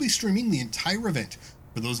 where we will be streaming the entire event.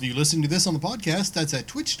 For those of you listening to this on the podcast, that's at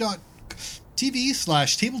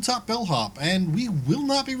twitch.tv/tabletopbellhop, and we will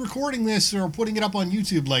not be recording this or putting it up on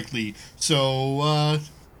YouTube likely, so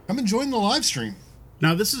come and join the live stream.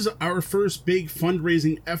 Now, this is our first big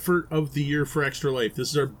fundraising effort of the year for Extra Life. This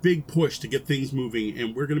is our big push to get things moving,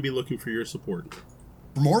 and we're going to be looking for your support.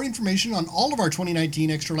 For more information on all of our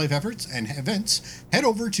 2019 Extra Life efforts and events, head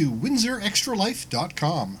over to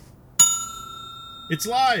windsorextralife.com. It's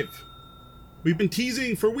live! We've been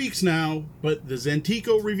teasing for weeks now, but the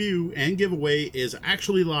Zentico review and giveaway is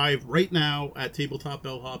actually live right now at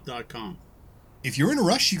tabletopbellhop.com. If you're in a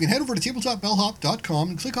rush, you can head over to tabletopbellhop.com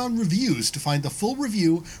and click on Reviews to find the full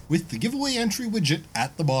review with the giveaway entry widget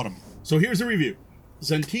at the bottom. So here's the review.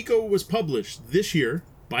 Zentico was published this year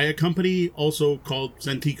by a company also called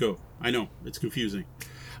Zentico. I know, it's confusing.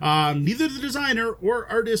 Neither the designer or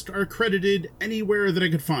artist are credited anywhere that I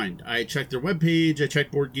could find. I checked their webpage, I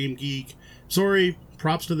checked Board Game Geek. Sorry,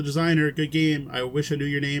 props to the designer, good game. I wish I knew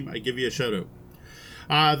your name. I give you a shout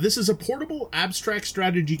out. This is a portable abstract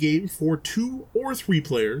strategy game for 2 or 3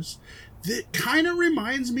 players that kind of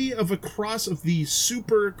reminds me of a cross of the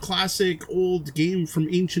super classic old game from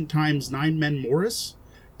ancient times, Nine Men Morris,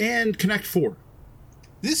 and Connect 4.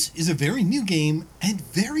 This is a very new game and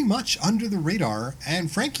very much under the radar,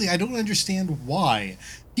 and frankly, I don't understand why.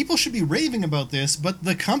 People should be raving about this, but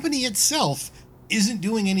the company itself isn't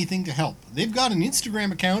doing anything to help. They've got an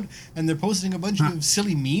Instagram account, and they're posting a bunch of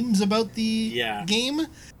silly memes about the game,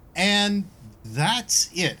 and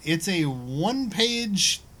that's it. It's a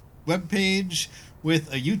one-page webpage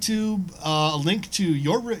with a YouTube, a link to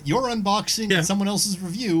your unboxing and someone else's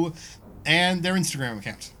review, and their Instagram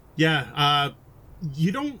account. Yeah,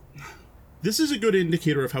 this is a good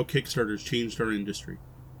indicator of how Kickstarter's changed our industry.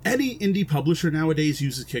 Any indie publisher nowadays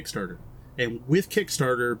uses Kickstarter. And with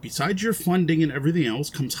Kickstarter, besides your funding and everything else,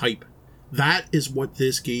 comes hype. That is what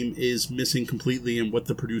this game is missing completely and what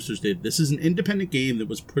the producers did. This is an independent game that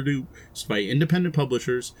was produced by independent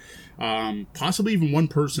publishers, possibly even one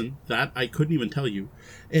person, that I couldn't even tell you.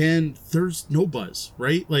 And there's no buzz,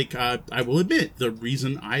 right? Like, I will admit, the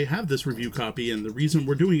reason I have this review copy and the reason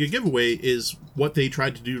we're doing a giveaway is what they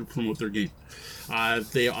tried to do to promote their game.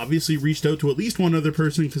 They obviously reached out to at least one other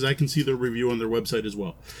person, because I can see their review on their website as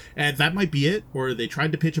well. And that might be it, or they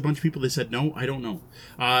tried to pitch a bunch of people. They said no, I don't know.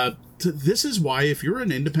 This is why, if you're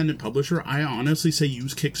an independent publisher, I honestly say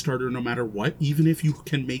use Kickstarter no matter what, even if you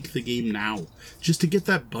can make the game now, just to get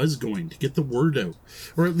that buzz going, to get the word out,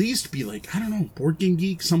 or at least be like, I don't know, Board Game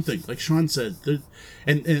Geek, something like Sean said,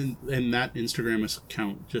 and that Instagram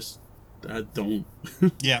account, just don't.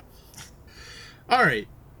 Yeah. All right.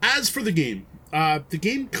 As for the game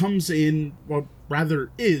comes in, well,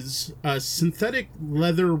 rather is a synthetic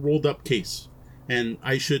leather rolled up case. And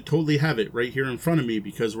I should totally have it right here in front of me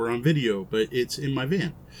because we're on video, but it's in my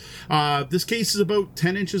van. This case is about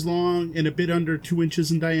 10 inches long and a bit under 2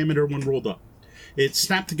 inches in diameter when rolled up. It's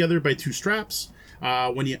snapped together by 2 straps.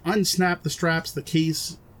 When you unsnap the straps, the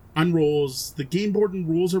case unrolls. The game board and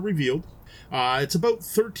rules are revealed. It's about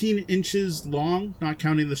 13 inches long, not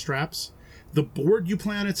counting the straps. The board you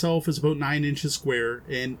play on itself is about 9 inches square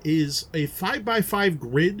and is a 5x5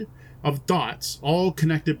 grid of dots, all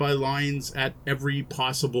connected by lines at every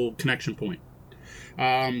possible connection point.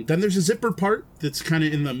 Then there's a zipper part that's kind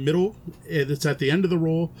of in the middle, that's at the end of the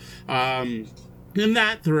roll. In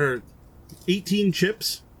that, there are 18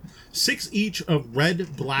 chips, 6 each of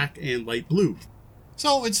red, black, and light blue.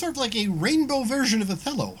 So it's sort of like a rainbow version of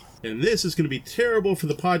Othello. And this is going to be terrible for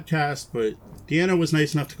the podcast, but Deanna was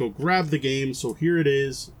nice enough to go grab the game, so here it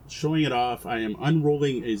is, showing it off. I am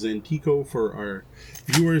unrolling a Zantico for our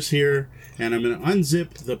viewers here, and I'm going to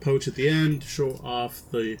unzip the pouch at the end to show off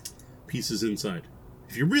the pieces inside.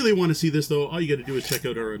 If you really want to see this, though, all you got to do is check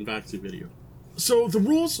out our unboxing video. So the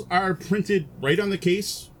rules are printed right on the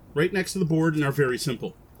case, right next to the board, and are very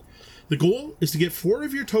simple. The goal is to get 4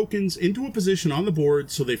 of your tokens into a position on the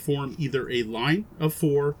board so they form either a line of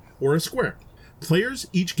 4 or a square. Players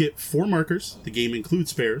each get 4 markers. The game includes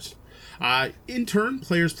spares. In turn,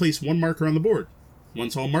 players place 1 marker on the board.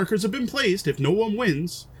 Once all markers have been placed, if no one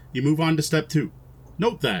wins, you move on to step 2.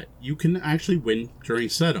 Note that you can actually win during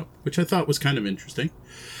setup, which I thought was kind of interesting.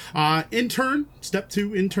 Step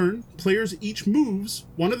 2, players each moves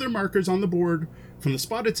one of their markers on the board from the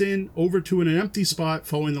spot it's in over to an empty spot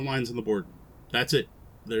following the lines on the board. That's it.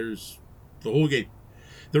 There's the whole game.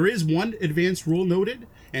 There is one advanced rule noted,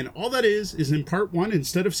 and all that is in part 1,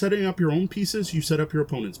 instead of setting up your own pieces, you set up your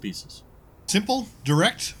opponent's pieces. Simple,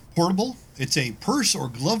 direct, portable. It's a purse or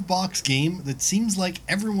glove box game that seems like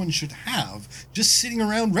everyone should have, just sitting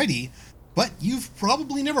around ready, but you've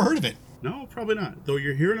probably never heard of it. No, probably not, though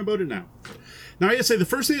you're hearing about it now. Now, I gotta say, the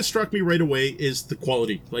first thing that struck me right away is the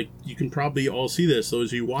quality. Like, you can probably all see this, those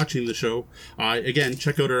of you watching the show. Again,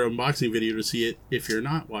 check out our unboxing video to see it if you're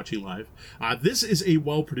not watching live. This is a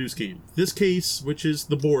well-produced game. This case, which is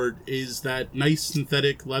the board, is that nice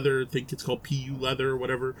synthetic leather, I think it's called PU leather or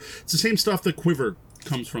whatever. It's the same stuff that Quiver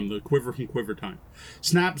comes from, the Quiver from Quiver Time.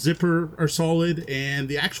 Snap, zipper are solid, and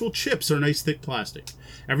the actual chips are nice thick plastic.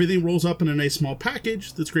 Everything rolls up in a nice small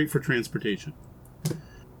package that's great for transportation.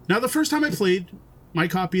 Now, the first time I played my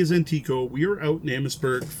copy of Zantico, we were out in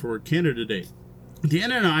Amherstburg for Canada Day.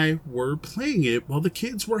 Deanna and I were playing it while the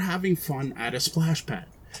kids were having fun at a splash pad.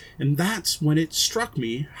 And that's when it struck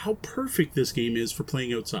me how perfect this game is for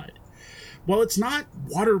playing outside. While it's not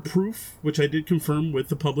waterproof, which I did confirm with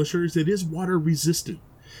the publishers, it is water resistant.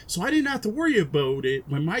 So I didn't have to worry about it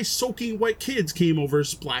when my soaking wet kids came over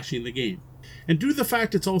splashing the game. And due to the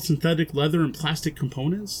fact it's all synthetic leather and plastic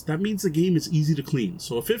components, that means the game is easy to clean.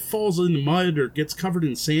 So if it falls in the mud or gets covered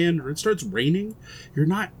in sand or it starts raining,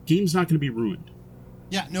 game's not going to be ruined.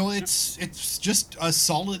 Yeah, no, it's just a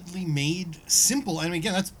solidly made, simple, and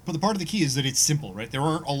again, that's the part of the key is that it's simple, right? There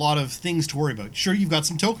aren't a lot of things to worry about. Sure, you've got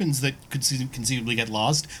some tokens that could conceivably get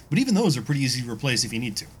lost, but even those are pretty easy to replace if you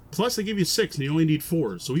need to. Plus, they give you 6 and you only need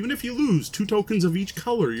 4, so even if you lose 2 tokens of each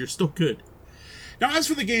color, you're still good. Now, as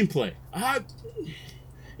for the gameplay,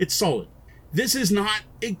 it's solid. This is not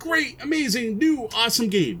a great, amazing, new, awesome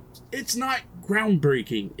game. It's not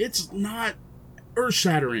groundbreaking. It's not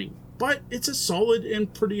earth-shattering. But it's a solid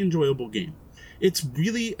and pretty enjoyable game. It's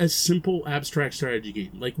really a simple abstract strategy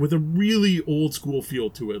game, like with a really old school feel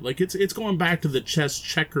to it. Like it's going back to the chess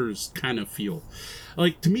checkers kind of feel.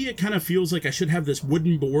 Like to me, it kind of feels like I should have this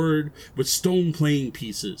wooden board with stone playing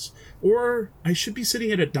pieces, or I should be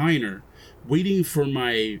sitting at a diner waiting for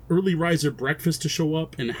my early riser breakfast to show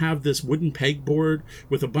up and have this wooden pegboard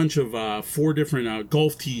with a bunch of 4 different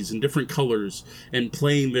golf tees in different colors and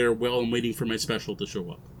playing there while I'm waiting for my special to show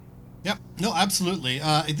up. Yep. No, absolutely.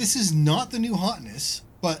 This is not the new hotness,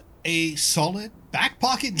 but a solid back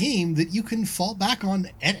pocket game that you can fall back on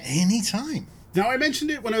at any time. Now, I mentioned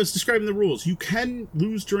it when I was describing the rules. You can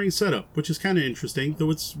lose during setup, which is kind of interesting, though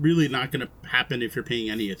it's really not going to happen if you're paying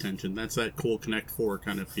any attention. That's that cool Connect 4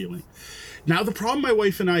 kind of feeling. Now, the problem my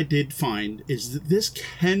wife and I did find is that this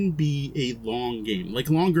can be a long game, like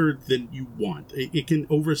longer than you want. It can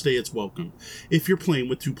overstay its welcome if you're playing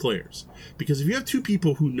with 2 players. Because if you have 2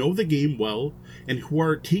 people who know the game well and who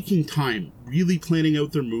are taking time, really planning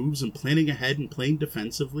out their moves and planning ahead and playing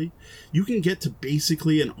defensively, you can get to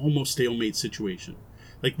basically an almost stalemate situation.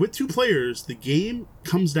 Like with 2 players, the game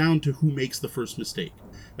comes down to who makes the first mistake.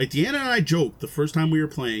 Like Deanna and I joked the first time we were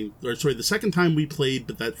playing, the second time we played,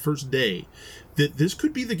 but that first day, that this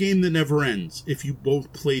could be the game that never ends if you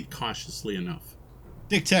both played cautiously enough.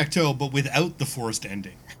 Tic-tac-toe, but without the forced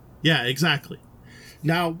ending. Yeah, exactly.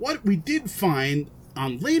 Now, what we did find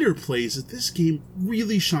on later plays is this game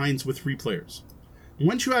really shines with 3 players.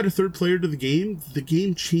 Once you add a 3rd player to the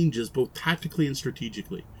game changes both tactically and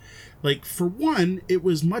strategically. Like, for one, it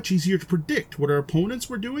was much easier to predict what our opponents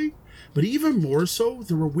were doing, but even more so,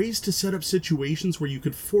 there were ways to set up situations where you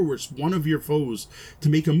could force one of your foes to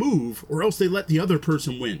make a move, or else they let the other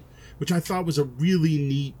person win, which I thought was a really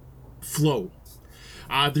neat flow.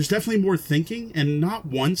 There's definitely more thinking, and not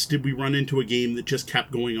once did we run into a game that just kept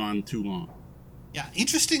going on too long. Yeah,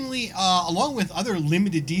 interestingly, along with other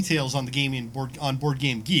limited details on the game on Board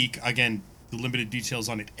Game Geek, again, the limited details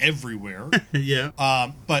on it everywhere. Yeah.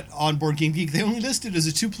 But on Board Game Geek, they only listed as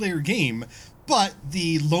a 2-player game, but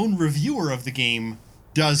the lone reviewer of the game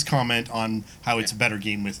does comment on how it's a better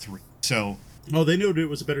game with 3. So. Oh, they noted it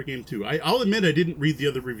was a better game too. I'll admit I didn't read the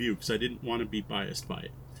other review because I didn't want to be biased by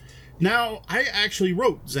it. Now, I actually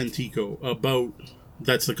wrote Zentico about,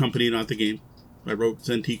 that's the company, not the game. I wrote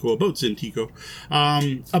Zentico about Zentico,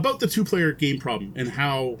 about the 2-player game problem and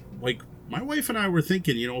how, like, my wife and I were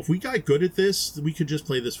thinking, if we got good at this, we could just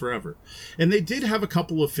play this forever. And they did have a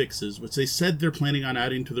couple of fixes, which they said they're planning on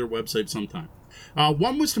adding to their website sometime.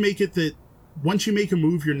 One was to make it that once you make a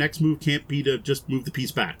move, your next move can't be to just move the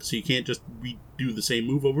piece back. So you can't just redo the same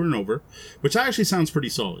move over and over, which actually sounds pretty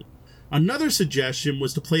solid. Another suggestion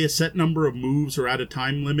was to play a set number of moves or at a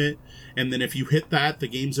time limit, and then if you hit that, the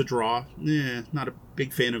game's a draw. Not a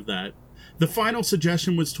big fan of that. The final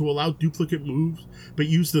suggestion was to allow duplicate moves, but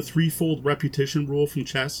use the 3-fold repetition rule from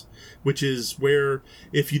chess, which is where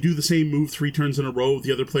if you do the same move 3 turns in a row,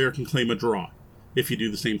 the other player can claim a draw if you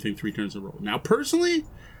do the same thing 3 turns in a row. Now, personally,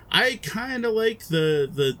 I kind of like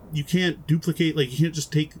the you can't duplicate, like you can't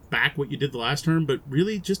just take back what you did the last turn, but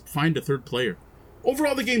really just find a 3rd player.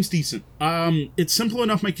 Overall, the game's decent. It's simple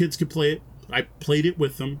enough my kids could play it. I played it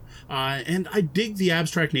with them, and I dig the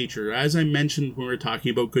abstract nature. As I mentioned when we were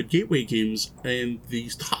talking about good gateway games in the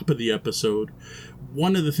top of the episode,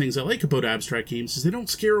 one of the things I like about abstract games is they don't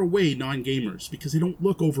scare away non-gamers because they don't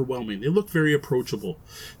look overwhelming. They look very approachable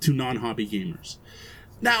to non-hobby gamers.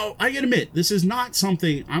 Now, I gotta admit, this is not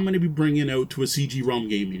something I'm going to be bringing out to a CG Realm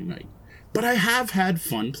gaming night, but I have had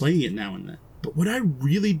fun playing it now and then. But what I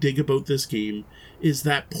really dig about this game is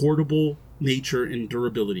that portable nature and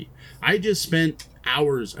durability. I just spent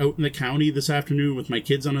hours out in the county this afternoon with my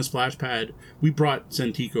kids on a splash pad. We brought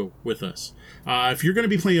Zentico with us. If you're going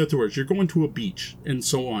to be playing outdoors, you're going to a beach and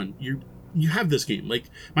so on, you have this game. Like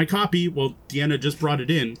my copy, well, Deanna just brought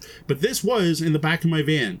it in, but this was in the back of my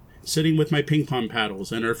van, sitting with my ping pong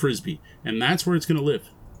paddles and our frisbee, and that's where it's going to live.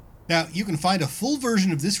 Now, you can find a full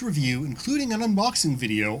version of this review, including an unboxing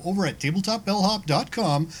video, over at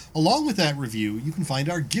tabletopbellhop.com. Along with that review, you can find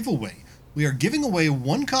our giveaway. We are giving away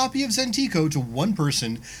one copy of Zentico to one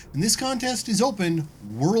person, and this contest is open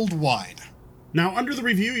worldwide. Now, under the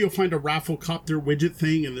review, you'll find a Rafflecopter widget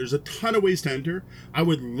thing, and there's a ton of ways to enter. I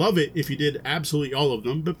would love it if you did absolutely all of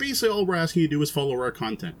them, but basically all we're asking you to do is follow our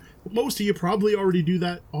content. But most of you probably already do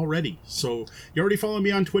that already. So, you already follow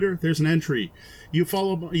me on Twitter, there's an entry. You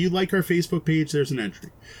like our Facebook page, there's an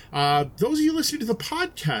entry. Those of you listening to the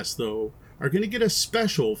podcast, though, are going to get a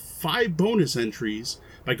special 5 bonus entries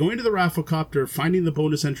by going to the Rafflecopter, finding the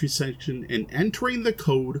bonus entry section, and entering the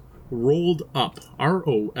code Rolled Up,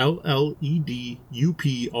 ROLLEDUP,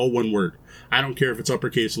 all one word. I don't care if it's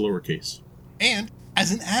uppercase or lowercase. And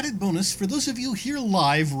as an added bonus, for those of you here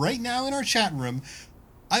live right now in our chat room,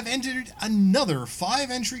 I've entered another 5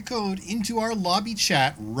 entry code into our lobby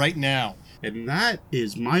chat right now. And that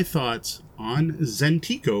is my thoughts on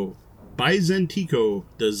Zentico, by Zentico,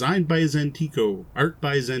 designed by Zentico, art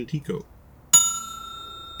by Zentico.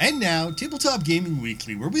 And now, Tabletop Gaming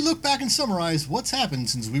Weekly, where we look back and summarize what's happened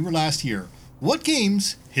since we were last here. What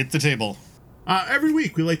games hit the table? Every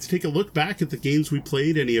week, we like to take a look back at the games we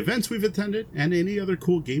played, any events we've attended, and any other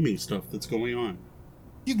cool gaming stuff that's going on.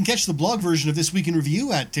 You can catch the blog version of This Week in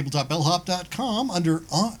Review at tabletopbellhop.com under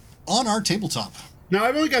on our tabletop. Now,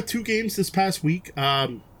 I've only got 2 games this past week,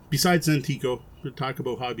 besides Zentico. We'll talk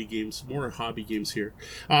about hobby games, more hobby games here.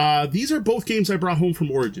 These are both games I brought home from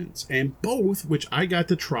Origins, and both which I got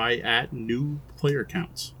to try at new player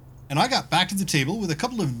counts. And I got back to the table with a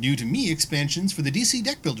couple of new-to-me expansions for the DC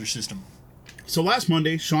Deck Builder system. So last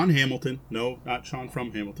Monday, Sean Hamilton, no, not Sean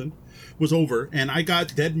from Hamilton, was over, and I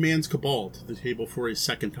got Dead Man's Cabal to the table for a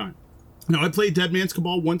second time. Now, I played Dead Man's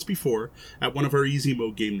Cabal once before at one of our easy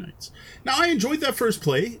mode game nights. Now, I enjoyed that first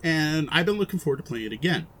play, and I've been looking forward to playing it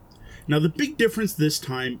again. Now, the big difference this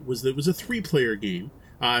time was that it was a 3-player game,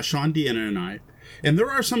 Sean, Deanna, and I, and there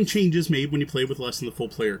are some changes made when you play with less than the full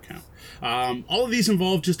player count. All of these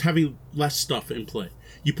involve just having less stuff in play.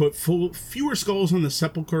 You put fewer skulls on the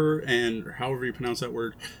Sepulchre, and or however you pronounce that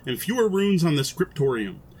word, and fewer runes on the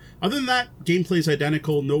Scriptorium. Other than that, gameplay is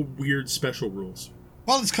identical, no weird special rules.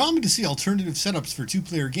 While it's common to see alternative setups for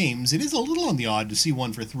 2-player games, it is a little on the odd to see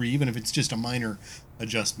one for 3, even if it's just a minor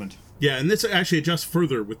adjustment. Yeah, and this actually adjusts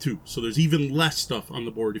further with 2, so there's even less stuff on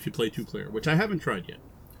the board if you play 2-player, which I haven't tried yet.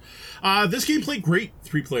 This game played great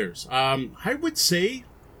 3 players. I would say,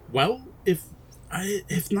 well,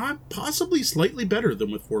 if not possibly slightly better than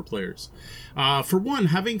with 4 players. For one,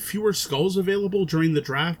 having fewer skulls available during the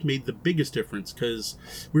draft made the biggest difference, because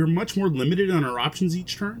we were much more limited on our options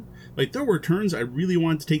each turn. Like, there were turns I really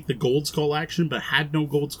wanted to take the gold skull action, but had no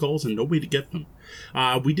gold skulls and no way to get them.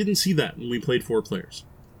 We didn't see that when we played 4 players.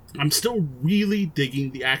 I'm still really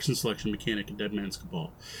digging the action selection mechanic in Dead Man's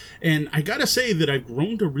Cabal. And I gotta say that I've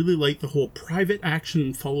grown to really like the whole private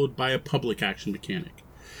action followed by a public action mechanic.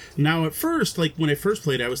 Now, at first, like when I first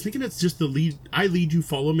played, I was thinking it's just the lead you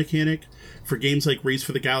follow mechanic for games like Race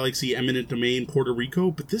for the Galaxy, Eminent Domain, Puerto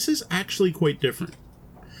Rico, but this is actually quite different.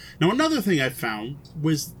 Now, another thing I found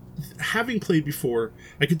was, having played before,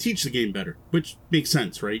 I could teach the game better, which makes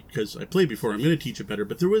sense, right? Because I played before, I'm going to teach it better.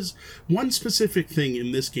 But there was one specific thing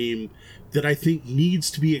in this game that I think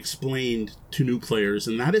needs to be explained to new players,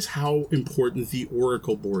 and that is how important the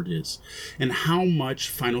Oracle board is, and how much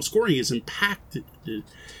final scoring is impacted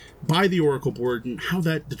by the Oracle board, and how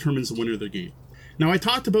that determines the winner of the game. Now, I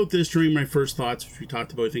talked about this during my first thoughts, which we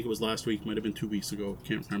talked about, I think it was last week, might have been 2 weeks ago,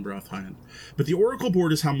 can't remember offhand. But the Oracle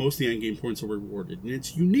board is how most of the endgame points are rewarded, and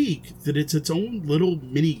it's unique that it's its own little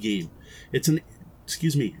mini-game. It's an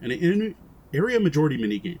area majority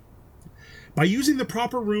mini-game. By using the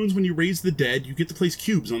proper runes when you raise the dead, you get to place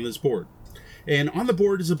cubes on this board. And on the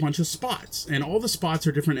board is a bunch of spots, and all the spots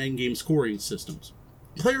are different endgame scoring systems.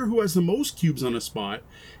 The player who has the most cubes on a spot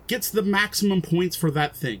gets the maximum points for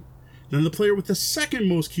that thing. Then the player with the second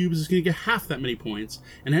most cubes is going to get half that many points,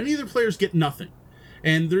 and any other players get nothing.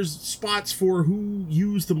 And there's spots for who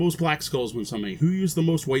used the most black skulls when summoning, who used the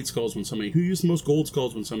most white skulls when summoning, who used the most gold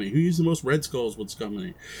skulls when summoning, who used the most red skulls when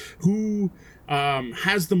summoning, who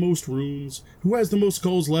has the most runes, who has the most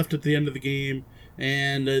skulls left at the end of the game,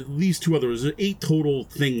 and at least 2 others. There's 8 total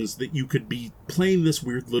things that you could be playing this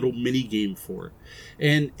weird little mini game for.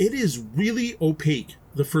 And it is really opaque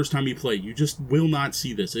the first time you play. You just will not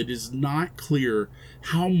see this. It is not clear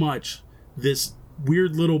how much this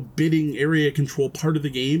weird little bidding area control part of the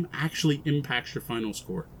game actually impacts your final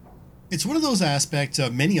score. It's one of those aspects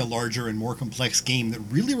of many a larger and more complex game that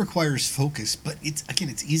really requires focus, but it's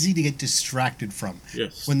easy to get distracted from.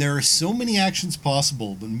 Yes. When there are so many actions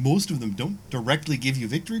possible, but most of them don't directly give you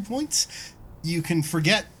victory points, you can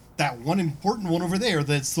forget that one important one over there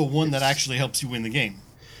that's the one that actually helps you win the game.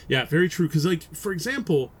 Yeah, very true. Because, like, for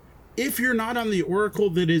example, if you're not on the oracle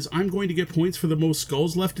that is, I'm going to get points for the most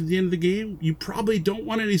skulls left at the end of the game, you probably don't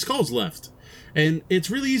want any skulls left. And it's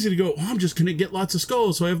really easy to go, I'm just going to get lots of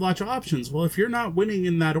skulls, so I have lots of options. Well, if you're not winning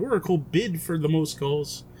in that oracle bid for the most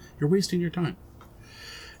skulls, you're wasting your time.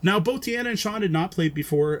 Now, both Deanna and Sean had not played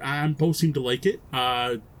before, and both seemed to like it.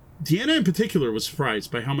 Deanna in particular was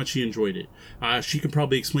surprised by how much she enjoyed it. She could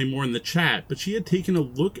probably explain more in the chat, but she had taken a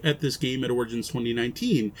look at this game at Origins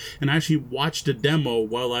 2019 and actually watched a demo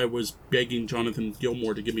while I was begging Jonathan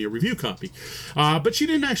Gilmore to give me a review copy. But she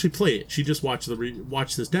didn't actually play it. She just watched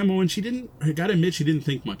this demo, and I gotta admit, she didn't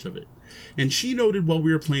think much of it. And she noted while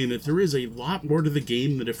we were playing that there is a lot more to the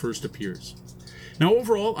game than it first appears. Now,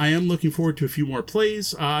 overall, I am looking forward to a few more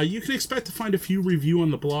plays. You can expect to find a few review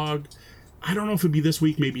on the blog. I don't know if it'll be this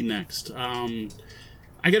week, maybe next. I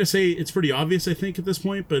gotta say, it's pretty obvious, I think, at this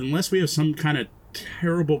point, but unless we have some kind of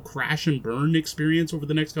terrible crash and burn experience over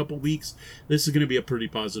the next couple of weeks, this is going to be a pretty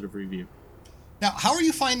positive review. Now, how are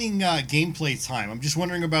you finding gameplay time? I'm just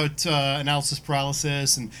wondering about analysis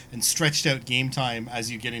paralysis and stretched out game time as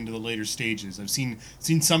you get into the later stages. I've seen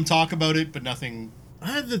some talk about it, but nothing.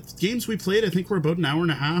 The games we played, I think, were about an hour and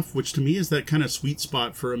a half, which to me is that kind of sweet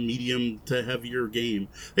spot for a medium to heavier game.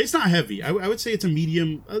 It's not heavy. I would say it's a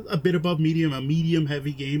medium, a bit above medium, a medium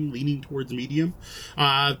heavy game leaning towards medium.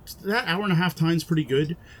 That hour and a half time's pretty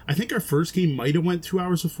good. I think our first game might have went 2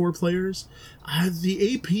 hours with 4 players.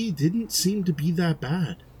 The AP didn't seem to be that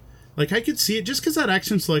bad. Like, I could see it, just because that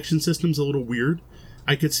action selection system's a little weird.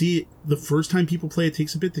 I could see it, the first time people play it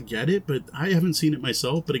takes a bit to get it, but I haven't seen it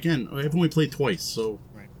myself. But again, I've only played twice, so...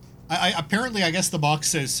 Right. Apparently, I guess the box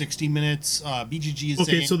says 60 minutes. BGG is saying...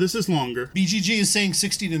 Okay, so this is longer. BGG is saying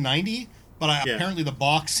 60 to 90, but apparently the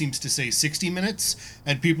box seems to say 60 minutes,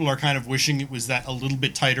 and people are kind of wishing it was that a little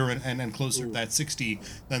bit tighter and closer to that 60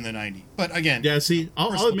 than the 90. But again... Yeah, see,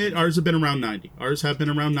 I'll admit ours have been around 90. Ours have been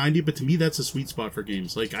around 90, but to me that's a sweet spot for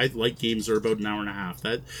games. Like, I like games that are about an hour and a half.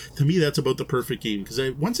 That, to me, that's about the perfect game, because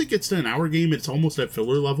once it gets to an hour game, it's almost at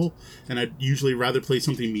filler level, and I'd usually rather play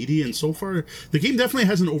something meaty, and so far, the game definitely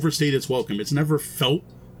hasn't overstayed its welcome. It's never felt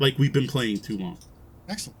like we've been playing too long.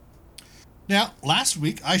 Excellent. Now, last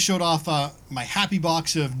week, I showed off my happy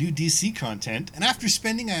box of new DC content, and after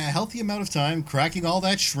spending a healthy amount of time cracking all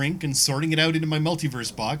that shrink and sorting it out into my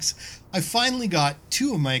multiverse box, I finally got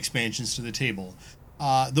 2 of my expansions to the table.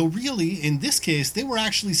 Though really, in this case, they were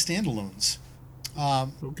actually standalones.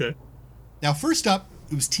 Okay. Now, first up,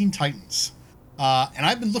 it was Teen Titans. And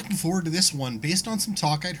I've been looking forward to this one based on some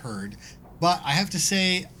talk I'd heard, but I have to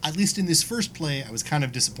say, at least in this first play, I was kind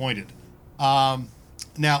of disappointed.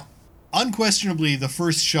 Now, unquestionably, the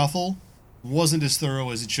first shuffle wasn't as thorough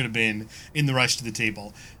as it should have been in the rush to the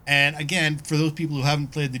table. And again, for those people who haven't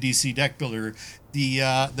played the DC deck builder,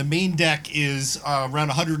 the main deck is around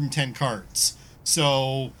 110 cards.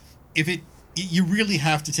 So you really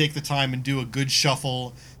have to take the time and do a good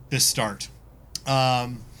shuffle to start.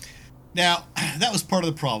 Now, that was part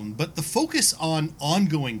of the problem, but the focus on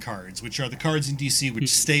ongoing cards, which are the cards in DC which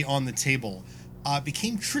stay on the table,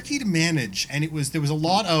 became tricky to manage, and there was a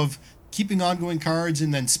lot of keeping ongoing cards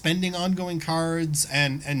and then spending ongoing cards,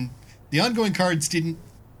 and the ongoing cards didn't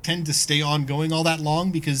tend to stay ongoing all that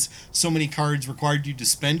long because so many cards required you to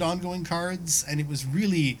spend ongoing cards, and it was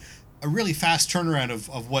really a really fast turnaround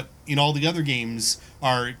of what in all the other games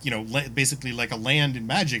are, basically like a land in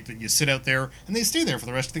Magic that you sit out there and they stay there for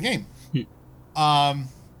the rest of the game.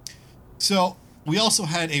 So we also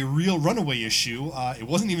had a real runaway issue. It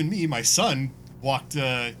wasn't even me. My son walked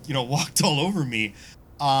all over me.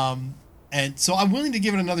 And so I'm willing to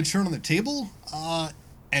give it another turn on the table.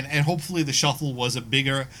 And hopefully the shuffle was a big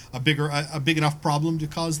enough problem to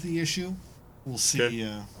cause the issue. We'll see.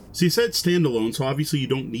 Okay. So you said standalone, so obviously you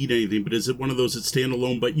don't need anything, but is it one of those that's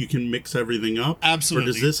standalone, but you can mix everything up? Absolutely.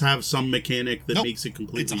 Or does this have some mechanic that makes it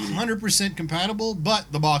completely unique? It's 100% compatible,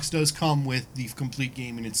 but the box does come with the complete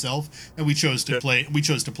game in itself, and we chose to play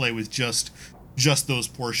with just those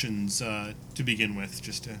portions to begin with,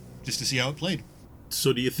 just to see how it played.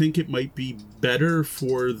 So do you think it might be better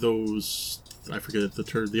for those, I forget the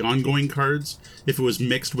term, the ongoing cards, if it was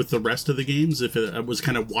mixed with the rest of the games, if it was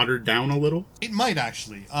kind of watered down a little? It might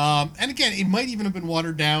actually. And again, it might even have been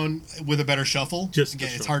watered down with a better shuffle.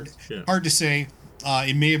 It's hard to say.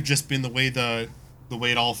 It may have just been the way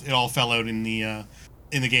it all fell out in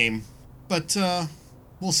the game. But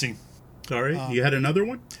we'll see. All right. You had another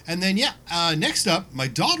one? And then next up, my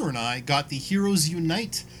daughter and I got the Heroes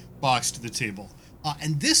Unite box to the table.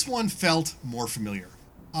 And this one felt more familiar.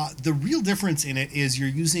 The real difference in it is you're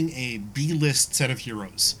using a B-list set of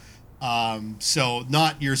heroes. So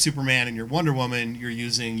not your Superman and your Wonder Woman, you're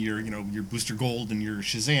using your Booster Gold and your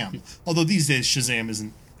Shazam. Although these days Shazam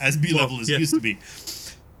isn't as B level as yeah. it used to be.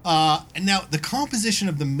 And now the composition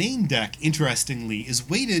of the main deck, interestingly, is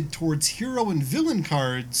weighted towards hero and villain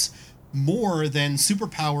cards more than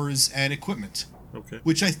superpowers and equipment. Okay.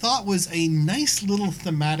 Which I thought was a nice little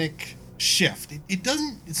thematic shift.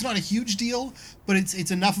 It's not a huge deal, but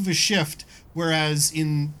it's enough of a shift. Whereas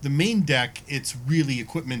in the main deck, it's really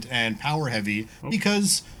equipment and power heavy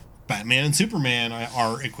because Batman and Superman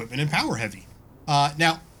are equipment and power heavy.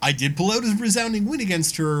 Now I did pull out a resounding win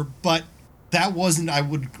against her, but that wasn't. I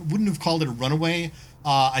wouldn't have called it a runaway.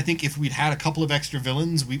 I think if we'd had a couple of extra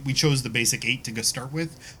villains, we chose the basic 8 to start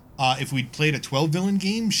with. If we'd played a 12 villain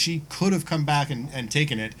game, she could have come back and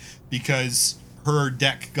taken it because her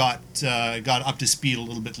deck got up to speed a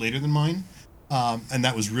little bit later than mine, and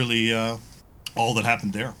that was really all that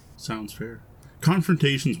happened there. Sounds fair.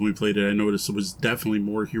 Confrontations when we played it, I noticed it was definitely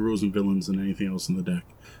more heroes and villains than anything else in the deck.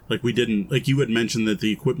 Like we didn't, like you had mentioned that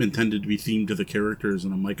the equipment tended to be themed to the characters,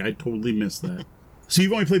 and I'm like, I totally missed that. So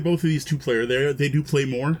you've only played both of these 2-player. They do play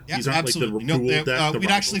more? Yeah, these aren't absolutely. Like the dual deck, we'd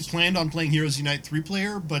actually planned on playing Heroes Unite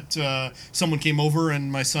 3-player, but someone came over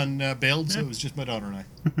and my son bailed, so it was just my daughter and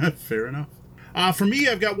I. Fair enough. For me,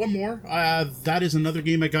 I've got one more. That is another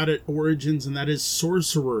game I got at Origins, and that is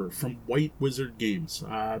Sorcerer from White Wizard Games.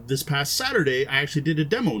 This past Saturday, I actually did a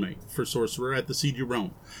demo night for Sorcerer at the CG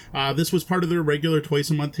Realm. This was part of their regular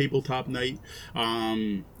twice-a-month tabletop night.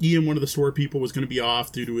 Ian, one of the store people, was going to be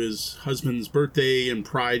off due to his husband's birthday and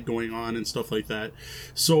Pride going on and stuff like that.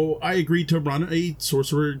 So I agreed to run a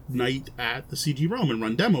Sorcerer night at the CG Realm and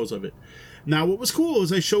run demos of it. Now, what was cool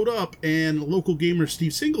is I showed up, and local gamer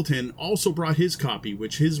Steve Singleton also brought his copy,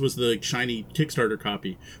 which his was the shiny Kickstarter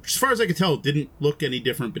copy, which, as far as I could tell, didn't look any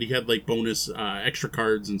different, but he had like bonus extra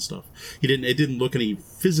cards and stuff. It didn't look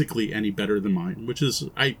physically any better than mine, which is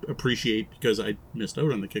I appreciate because I missed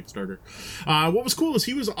out on the Kickstarter. What was cool is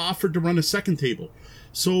he was offered to run a second table.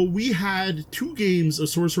 So we had 2 games of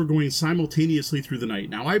Sorcerer going simultaneously through the night.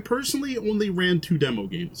 Now, I personally only ran 2 demo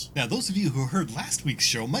games. Now, those of you who heard last week's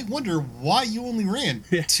show might wonder why you only ran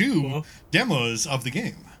 2 demos of the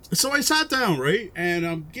game. So I sat down, right, and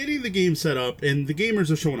I'm getting the game set up, and the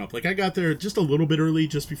gamers are showing up. Like, I got there just a little bit early,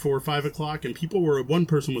 just before 5 o'clock, and one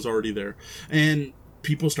person was already there. And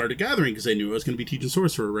people started gathering because they knew I was going to be teaching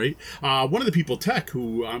Sorcerer, right? One of the people, Tech,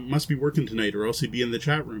 who must be working tonight or else he'd be in the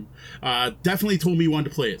chat room, definitely told me he wanted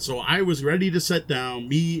to play it. So I was ready to sit down,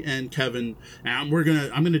 me and Kevin, and I'm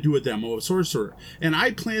going to do a demo of Sorcerer. And I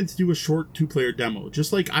planned to do a short 2-player demo,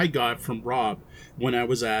 just like I got from Rob when I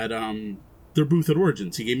was at their booth at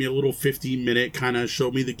Origins. He gave me a little 15-minute kind of show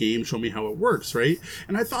me the game, show me how it works, right?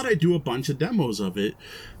 And I thought I'd do a bunch of demos of it.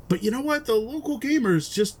 But you know what? The local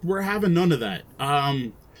gamers just were having none of that.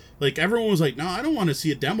 Like, everyone was like, no, I don't want to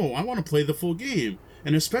see a demo. I want to play the full game.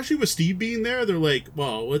 And especially with Steve being there, they're like,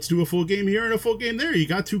 well, let's do a full game here and a full game there. You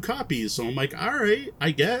got 2 copies. So I'm like, all right,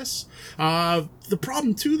 I guess. The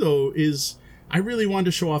problem, too, though, is I really wanted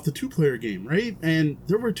to show off the 2-player game, right? And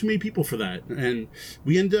there were too many people for that. And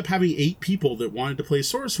we ended up having 8 people that wanted to play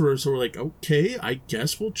Sorcerer. So we're like, okay, I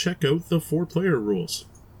guess we'll check out the 4-player rules.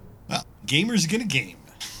 Well, gamers gonna game.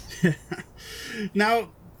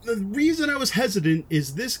 Now, the reason I was hesitant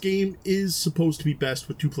is this game is supposed to be best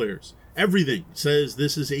with 2 players. Everything says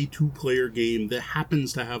this is a 2-player game that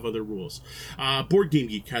happens to have other rules. Board Game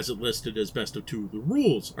Geek has it listed as best of 2. The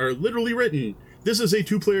rules are literally written, this is a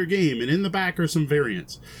 2-player game, and in the back are some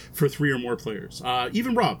variants for 3 or more players.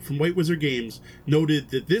 Even Rob from White Wizard Games noted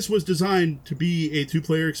that this was designed to be a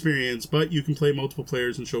 2-player experience, but you can play multiple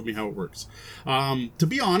players, and showed me how it works. To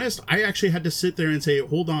be honest, I actually had to sit there and say,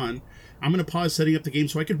 hold on, I'm going to pause setting up the game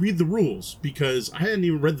so I could read the rules, because I hadn't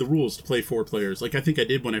even read the rules to play 4 players. Like, I think I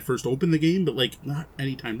did when I first opened the game, but, like, not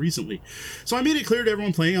anytime recently. So I made it clear to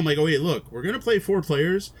everyone playing, I'm like, oh, hey, look, we're going to play 4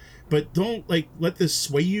 players, but don't, like, let this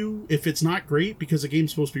sway you if it's not great, because the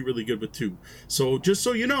game's supposed to be really good with 2. So just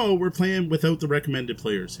so you know, we're playing without the recommended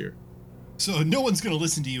players here. So no one's going to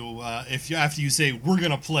listen to you after you say, we're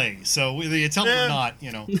going to play. So whether you tell them or not,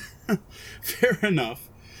 you know. Fair enough.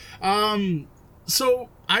 So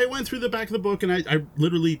I went through the back of the book, and I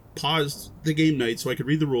literally paused the game night so I could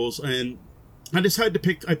read the rules, and I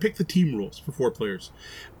decided I picked the team rules for 4 players.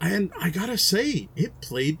 And I gotta say, it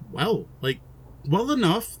played well. Like, well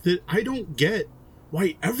enough that I don't get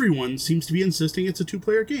why everyone seems to be insisting it's a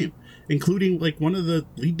 2-player game, including, like, one of the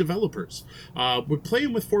lead developers. We're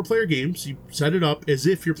playing with 4-player games. You set it up as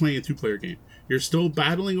if you're playing a 2-player game. You're still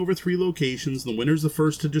battling over 3 locations. The winner's the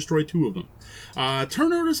first to destroy 2 of them.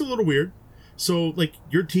 Turn order is a little weird. So, like,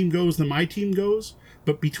 your team goes, then my team goes,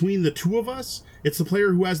 but between the 2 of us, it's the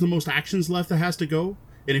player who has the most actions left that has to go.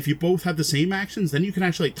 And if you both have the same actions, then you can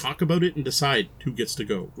actually talk about it and decide who gets to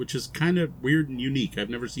go, which is kind of weird and unique.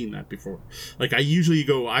 I've never seen that before. Like, I usually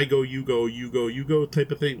go, I go, you go, you go, you go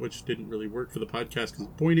type of thing, which didn't really work for the podcast because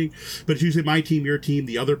I'm pointing. But it's usually my team, your team,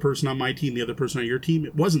 the other person on my team, the other person on your team.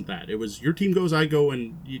 It wasn't that. It was your team goes, I go,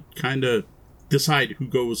 and you kind of decide who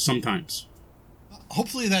goes sometimes.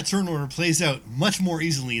 Hopefully that turn order plays out much more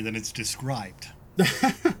easily than it's described.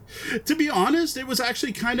 To be honest, it was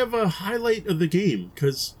actually kind of a highlight of the game,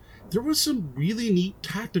 because there was some really neat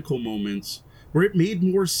tactical moments where it made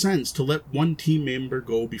more sense to let one team member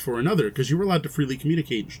go before another, because you were allowed to freely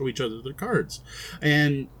communicate and show each other their cards.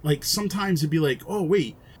 And like sometimes it'd be like, oh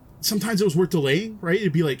wait, sometimes it was worth delaying, right?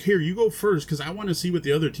 It'd be like, here, you go first, because I want to see what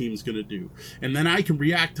the other team's going to do. And then I can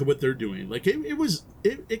react to what they're doing. Like,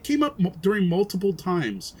 it came up during multiple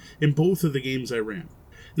times in both of the games I ran.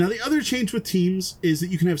 Now, the other change with teams is that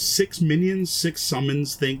you can have 6 minions, 6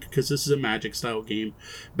 summons, because this is a Magic-style game,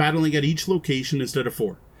 battling at each location instead of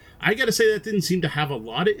 4. I gotta say that didn't seem to have a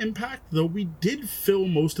lot of impact, though we did fill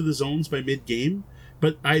most of the zones by mid-game,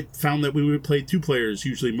 but I found that when we played 2 players,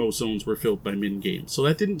 usually most zones were filled by mid-game, so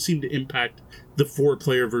that didn't seem to impact the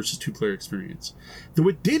 4-player versus 2-player experience. Though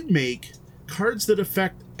it did make cards that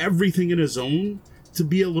affect everything in a zone to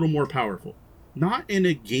be a little more powerful. Not in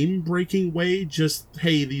a game-breaking way, just,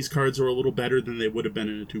 hey, these cards are a little better than they would have been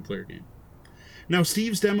in a 2-player game. Now,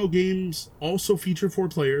 Steve's demo games also feature 4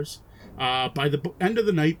 players. By the end of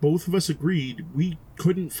the night, both of us agreed we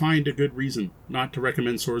couldn't find a good reason not to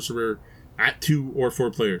recommend Sorcerer at 2 or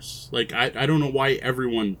 4 players. Like, I don't know why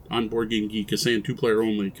everyone on Board Game Geek is saying 2-player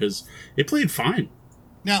only, because it played fine.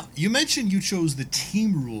 Now, you mentioned you chose the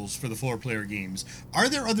team rules for the 4-player games. Are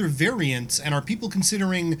there other variants, and are people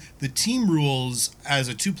considering the team rules as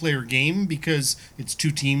a 2-player game because it's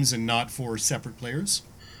 2 teams and not 4 separate players?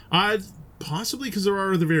 Possibly, because there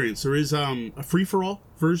are other variants. There is a free-for-all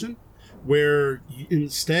version where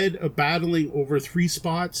instead of battling over 3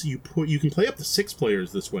 spots, you can play up to 6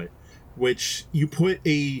 players this way, which you put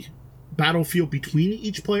a battlefield between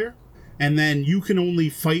each player, and then you can only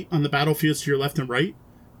fight on the battlefields to your left and right,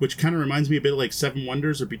 which kind of reminds me a bit of like 7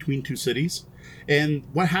 Wonders or Between Two Cities. And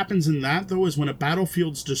what happens in that, though, is when a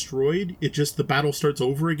battlefield's destroyed, the battle starts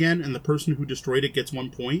over again, and the person who destroyed it gets 1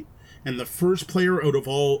 point, and the first player out of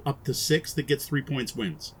all up to 6 that gets 3 points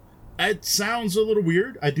wins. It sounds a little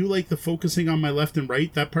weird. I do like the focusing on my left and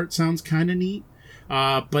right. That part sounds kind of neat,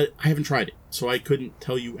 but I haven't tried it, so I couldn't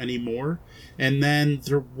tell you any more. And then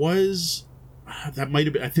there was... I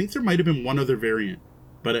think there might have been one other variant.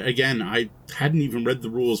 But again, I hadn't even read the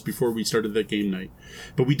rules before we started that game night.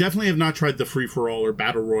 But we definitely have not tried the free-for-all or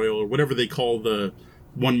battle royal or whatever they call the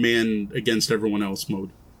one man against everyone else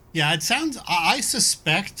mode. Yeah, it sounds... I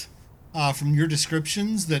suspect from your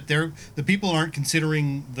descriptions that the people aren't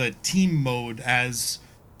considering the team mode as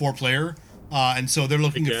 4-player. And so they're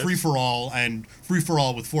looking at free-for-all, and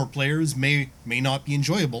free-for-all with 4 players may not be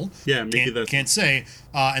enjoyable. Yeah, maybe can't say.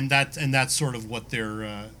 And that's sort of what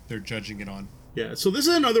they're judging it on. Yeah, so this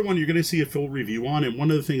is another one you're going to see a full review on, and one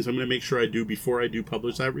of the things I'm going to make sure I do before I do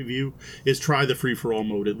publish that review is try the free-for-all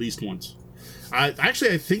mode at least once. I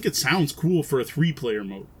think it sounds cool for a 3-player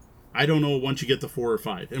mode. I don't know once you get to 4 or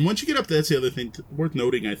 5. And once you get up to, that's the other thing worth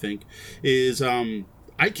noting, I think, is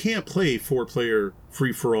I can't play 4-player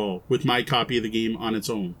free-for-all with my copy of the game on its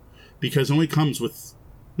own, because it only comes with...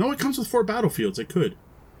 No, it comes with 4 battlefields. I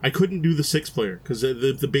couldn't do the 6-player, because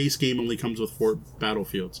the base game only comes with 4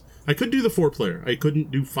 battlefields. I could do the 4-player. I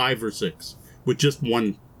couldn't do 5 or 6 with just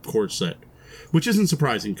 1 core set, which isn't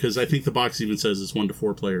surprising, because I think the box even says it's 1 to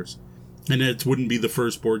 4 players. And it wouldn't be the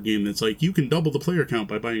first board game that's like, you can double the player count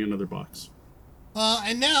by buying another box.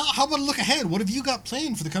 And now, how about a look ahead? What have you got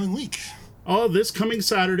planned for the coming week? Oh, this coming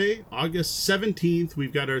Saturday, August 17th,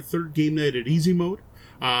 we've got our 3rd game night at Easy Mode.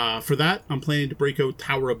 For that, I'm planning to break out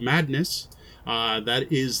Tower of Madness. That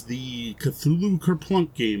is the Cthulhu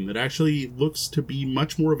Kerplunk game that actually looks to be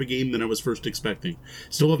much more of a game than I was first expecting.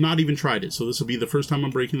 Still have not even tried it, so this will be the first time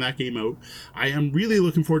I'm breaking that game out. I am really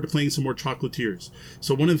looking forward to playing some more Chocolatiers.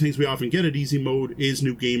 So one of the things we often get at Easy Mode is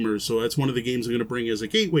new gamers, so that's one of the games I'm going to bring as a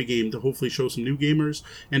gateway game to hopefully show some new gamers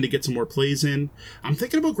and to get some more plays in. I'm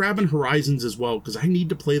thinking about grabbing Horizons as well, because I need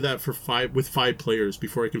to play that with 5 players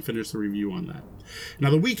before I can finish the review on that.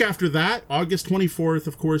 Now the week after that, August 24th,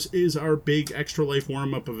 of course, is our big Extra Life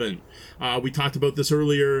warm-up event. We talked about this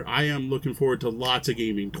earlier. I am looking forward to lots of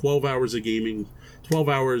gaming. 12 hours of gaming. 12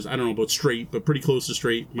 hours, I don't know about straight, but pretty close to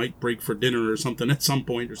straight. Might break for dinner or something at some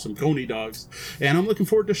point, or some coney dogs. And I'm looking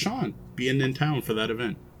forward to Sean being in town for that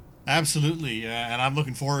event. Absolutely, and I'm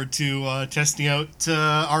looking forward to testing out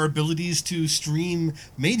our abilities to stream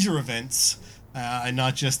major events and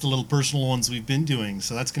not just the little personal ones we've been doing.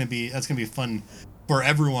 So that's gonna be fun for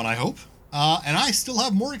everyone, I hope. And I still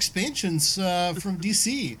have more expansions from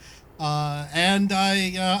DC. And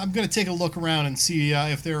I'm going to take a look around and see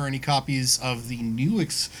if there are any copies of the new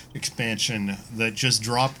expansion that just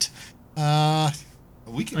dropped a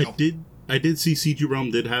week ago. I did see CG Realm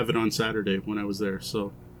did have it on Saturday when I was there,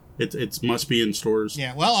 so it must be in stores.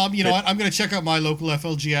 Yeah, well, you know what? I'm going to check out my local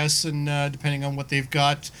FLGS, and depending on what they've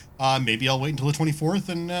got, maybe I'll wait until the 24th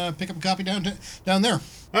and pick up a copy down there.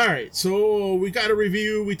 All right, so we got a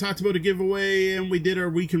review. We talked about a giveaway, and we did our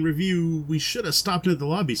week in review. We should have stopped at the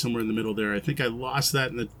lobby somewhere in the middle there. I think I lost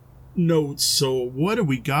that in the notes. So what do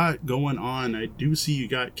we got going on? I do see you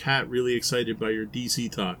got Kat really excited by your DC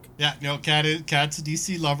talk. Yeah, no, Kat's a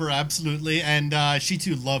DC lover, absolutely, and she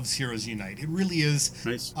too loves Heroes Unite. It really is.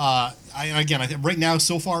 Nice. I think right now,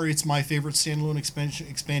 so far, it's my favorite standalone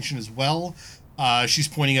expansion as well. She's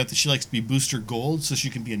pointing out that she likes to be Booster Gold, so she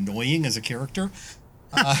can be annoying as a character.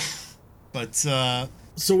 So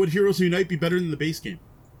would Heroes Unite be better than the base game?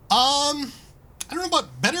 I don't know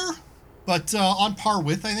about better, but on par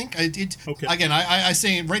with, I think. Okay. Again, I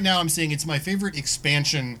say right now I'm saying it's my favorite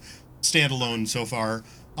expansion standalone so far.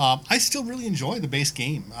 I still really enjoy the base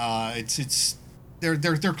game.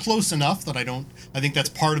 They're close enough that I think that's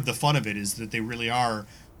part of the fun of it, is that they really are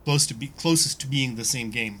closest to being the same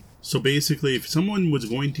game. So basically, if someone was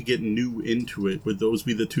going to get new into it, would those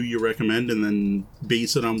be the two you recommend, and then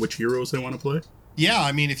base it on which heroes they want to play? Yeah,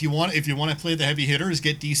 I mean, if you want to play the heavy hitters,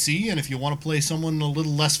 get DC, and if you want to play someone a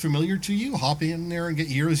little less familiar to you, hop in there and get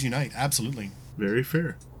Heroes Unite. Absolutely. Very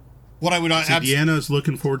fair. What I would Deanna is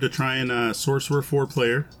looking forward to trying Sorcerer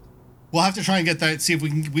 4-player. We'll have to try and get that. See if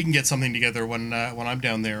we can get something together when I'm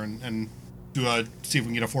down there and do see if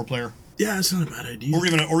we can get a 4-player. Yeah, it's not a bad idea.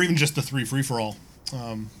 Or even just the 3 free for all.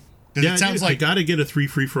 Yeah, it sounds like I gotta get a 3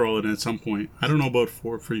 free for all in at some point. I don't know about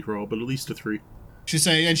 4 free for all, but at least a 3.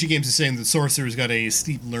 NG Games is saying that Sorcerer's got a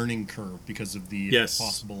steep learning curve because of the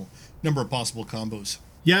number of possible combos.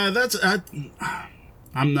 Yeah, that's.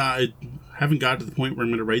 Haven't got to the point where I'm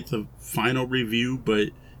going to write the final review,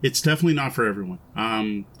 but it's definitely not for everyone.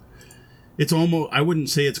 It's almost, I wouldn't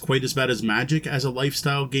say it's quite as bad as Magic as a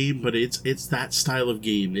lifestyle game, but it's that style of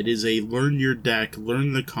game. It is a learn your deck,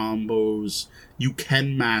 learn the combos, you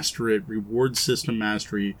can master it, reward system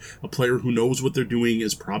mastery. A player who knows what they're doing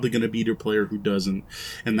is probably going to beat a player who doesn't.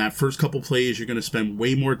 And that first couple plays, you're going to spend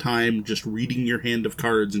way more time just reading your hand of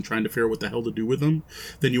cards and trying to figure out what the hell to do with them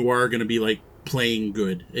than you are going to be like playing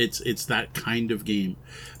good. It's that kind of game.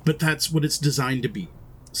 But that's what it's designed to be.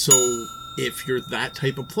 So if you're that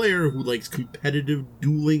type of player who likes competitive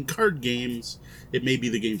dueling card games, it may be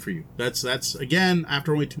the game for you. That's again,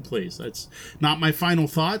 after only 2 plays. That's not my final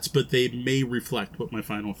thoughts, but they may reflect what my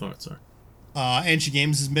final thoughts are. NG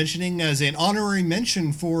Games is mentioning as an honorary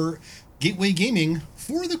mention for Gateway Gaming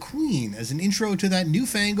For the Queen as an intro to that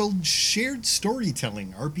newfangled shared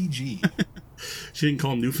storytelling RPG. She didn't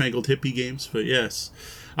call them newfangled hippie games, but yes.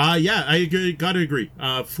 Yeah, I gotta agree.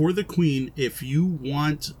 For the Queen, if you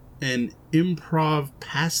want an improv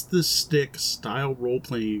pass the stick style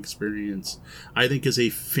role-playing experience, I think is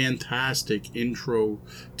a fantastic intro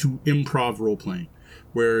to improv role-playing,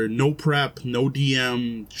 where no prep, no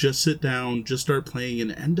DM, just sit down, just start playing,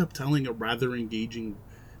 and end up telling a rather engaging,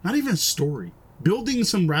 not even a story, building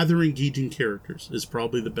some rather engaging characters is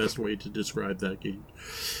probably the best way to describe that game.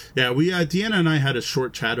 Yeah, Deanna and I had a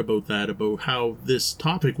short chat about that, about how this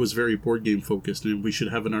topic was very board game focused and we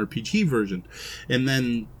should have an RPG version. And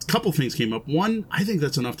then a couple things came up. One, I think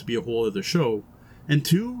that's enough to be a whole other show. And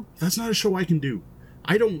 2, that's not a show I can do.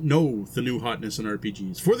 I don't know the new hotness in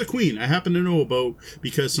RPGs. For the Queen, I happen to know about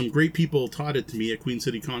because some great people taught it to me at Queen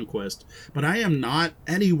City Conquest, but I am not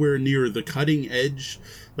anywhere near the cutting edge.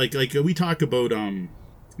 Like we talk about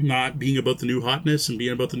not being about the new hotness and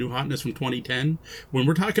being about the new hotness from 2010. When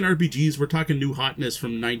we're talking RPGs, we're talking new hotness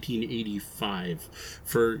from 1985.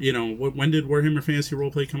 For, when did Warhammer Fantasy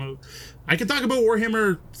Roleplay come out? I could talk about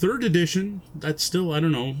Warhammer 3rd edition. That's still, I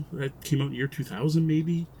don't know, that came out in year 2000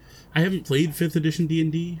 maybe. I haven't played 5th edition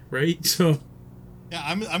D&D, right? So, yeah,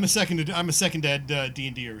 I'm a second ed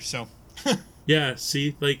D&D-er, so. Yeah,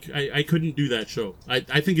 see, I couldn't do that show. I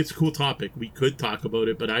think it's a cool topic. We could talk about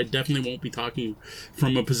it, but I definitely won't be talking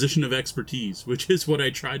from a position of expertise, which is what I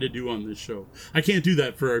try to do on this show. I can't do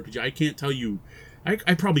that for RPG. I can't tell you. I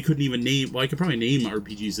probably couldn't even name. Well, I could probably name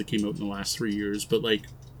RPGs that came out in the last 3 years, but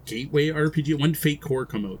Gateway RPG. When did Fate Core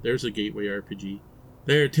come out? There's a Gateway RPG.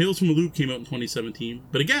 There, Tales from the Loop came out in 2017.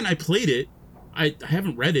 But again, I played it. I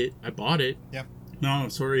haven't read it. I bought it. Yep. No,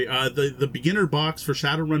 sorry. The beginner box for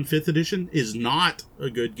Shadowrun 5th edition is not a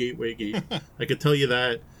good Gateway game. I could tell you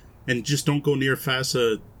that. And just don't go near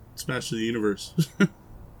FASA Smash of the Universe.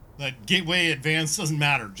 That Gateway Advance doesn't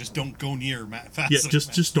matter. Just don't go near FASA. Yeah,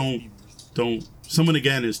 just don't. Someone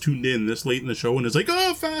again is tuned in this late in the show and is like,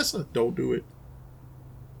 oh, FASA. Don't do it.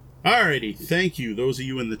 Alrighty, thank you, those of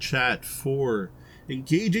you in the chat, for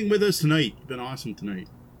engaging with us tonight. You've been awesome tonight.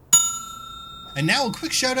 And now a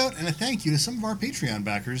quick shout out and a thank you to some of our Patreon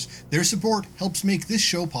backers. Their support helps make this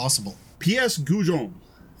show possible. P.S. Goujon,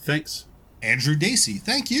 thanks. Andrew Dacey,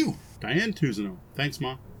 thank you. Diane Tuzano, thanks,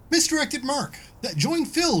 Ma. Misdirected Mark, join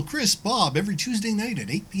Phil, Chris, Bob every Tuesday night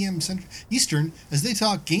at 8 p.m. Eastern as they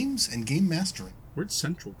talk games and game mastering. Where'd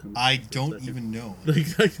Central come from? I don't even know.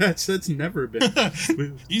 Like that's never been.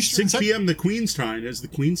 Eastern 6 p.m. the Queen's Time. Is the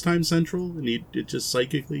Queen's Time Central? And it just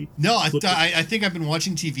psychically... No, I think I've been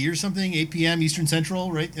watching TV or something, 8 p.m. Eastern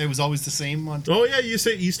Central, right? It was always the same on... Oh, yeah, you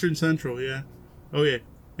say Eastern Central, yeah. Oh, yeah.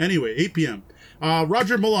 Anyway, 8 p.m.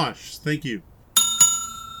 Roger Malash, thank you.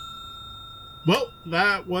 Well,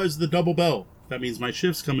 that was the double bell. That means my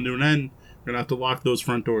shift's coming to an end. We're going to have to lock those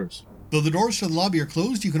front doors. Though the doors to the lobby are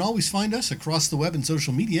closed, you can always find us across the web and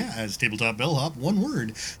social media as Tabletop Bellhop, one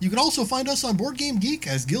word. You can also find us on Board Game Geek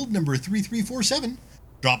as guild number 3347.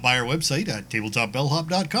 Drop by our website at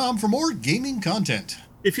tabletopbellhop.com for more gaming content.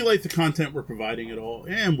 If you like the content we're providing at all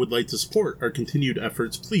and would like to support our continued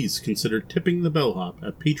efforts, please consider tipping the Bellhop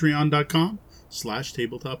at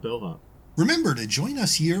patreon.com/tabletopbellhop. Remember to join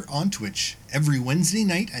us here on Twitch every Wednesday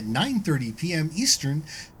night at 9:30 p.m. Eastern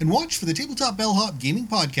and watch for the Tabletop Bellhop Gaming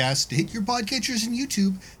Podcast to hit your podcatchers in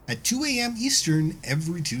YouTube at 2 a.m. Eastern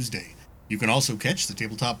every Tuesday. You can also catch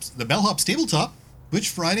the Bellhop's Tabletop Twitch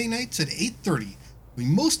Friday nights at 8:30. We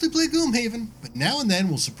mostly play Gloomhaven, but now and then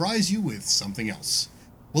we'll surprise you with something else.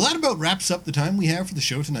 Well, that about wraps up the time we have for the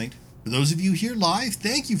show tonight. For those of you here live,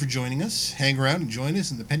 thank you for joining us. Hang around and join us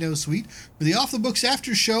in the Penthouse Suite for the Off the Books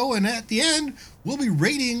After Show, and at the end, we'll be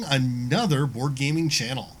rating another board gaming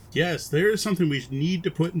channel. Yes, there is something we need to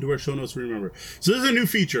put into our show notes to remember. So this is a new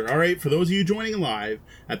feature, all right? For those of you joining live,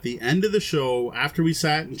 at the end of the show, after we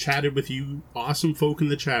sat and chatted with you awesome folk in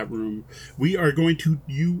the chat room, we are going to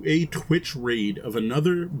do a Twitch raid of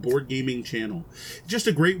another board gaming channel. Just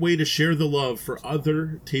a great way to share the love for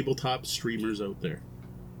other tabletop streamers out there.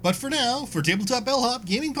 But for now, for Tabletop Bellhop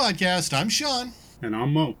Gaming Podcast, I'm Sean. And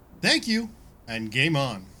I'm Mo. Thank you, and game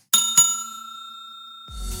on.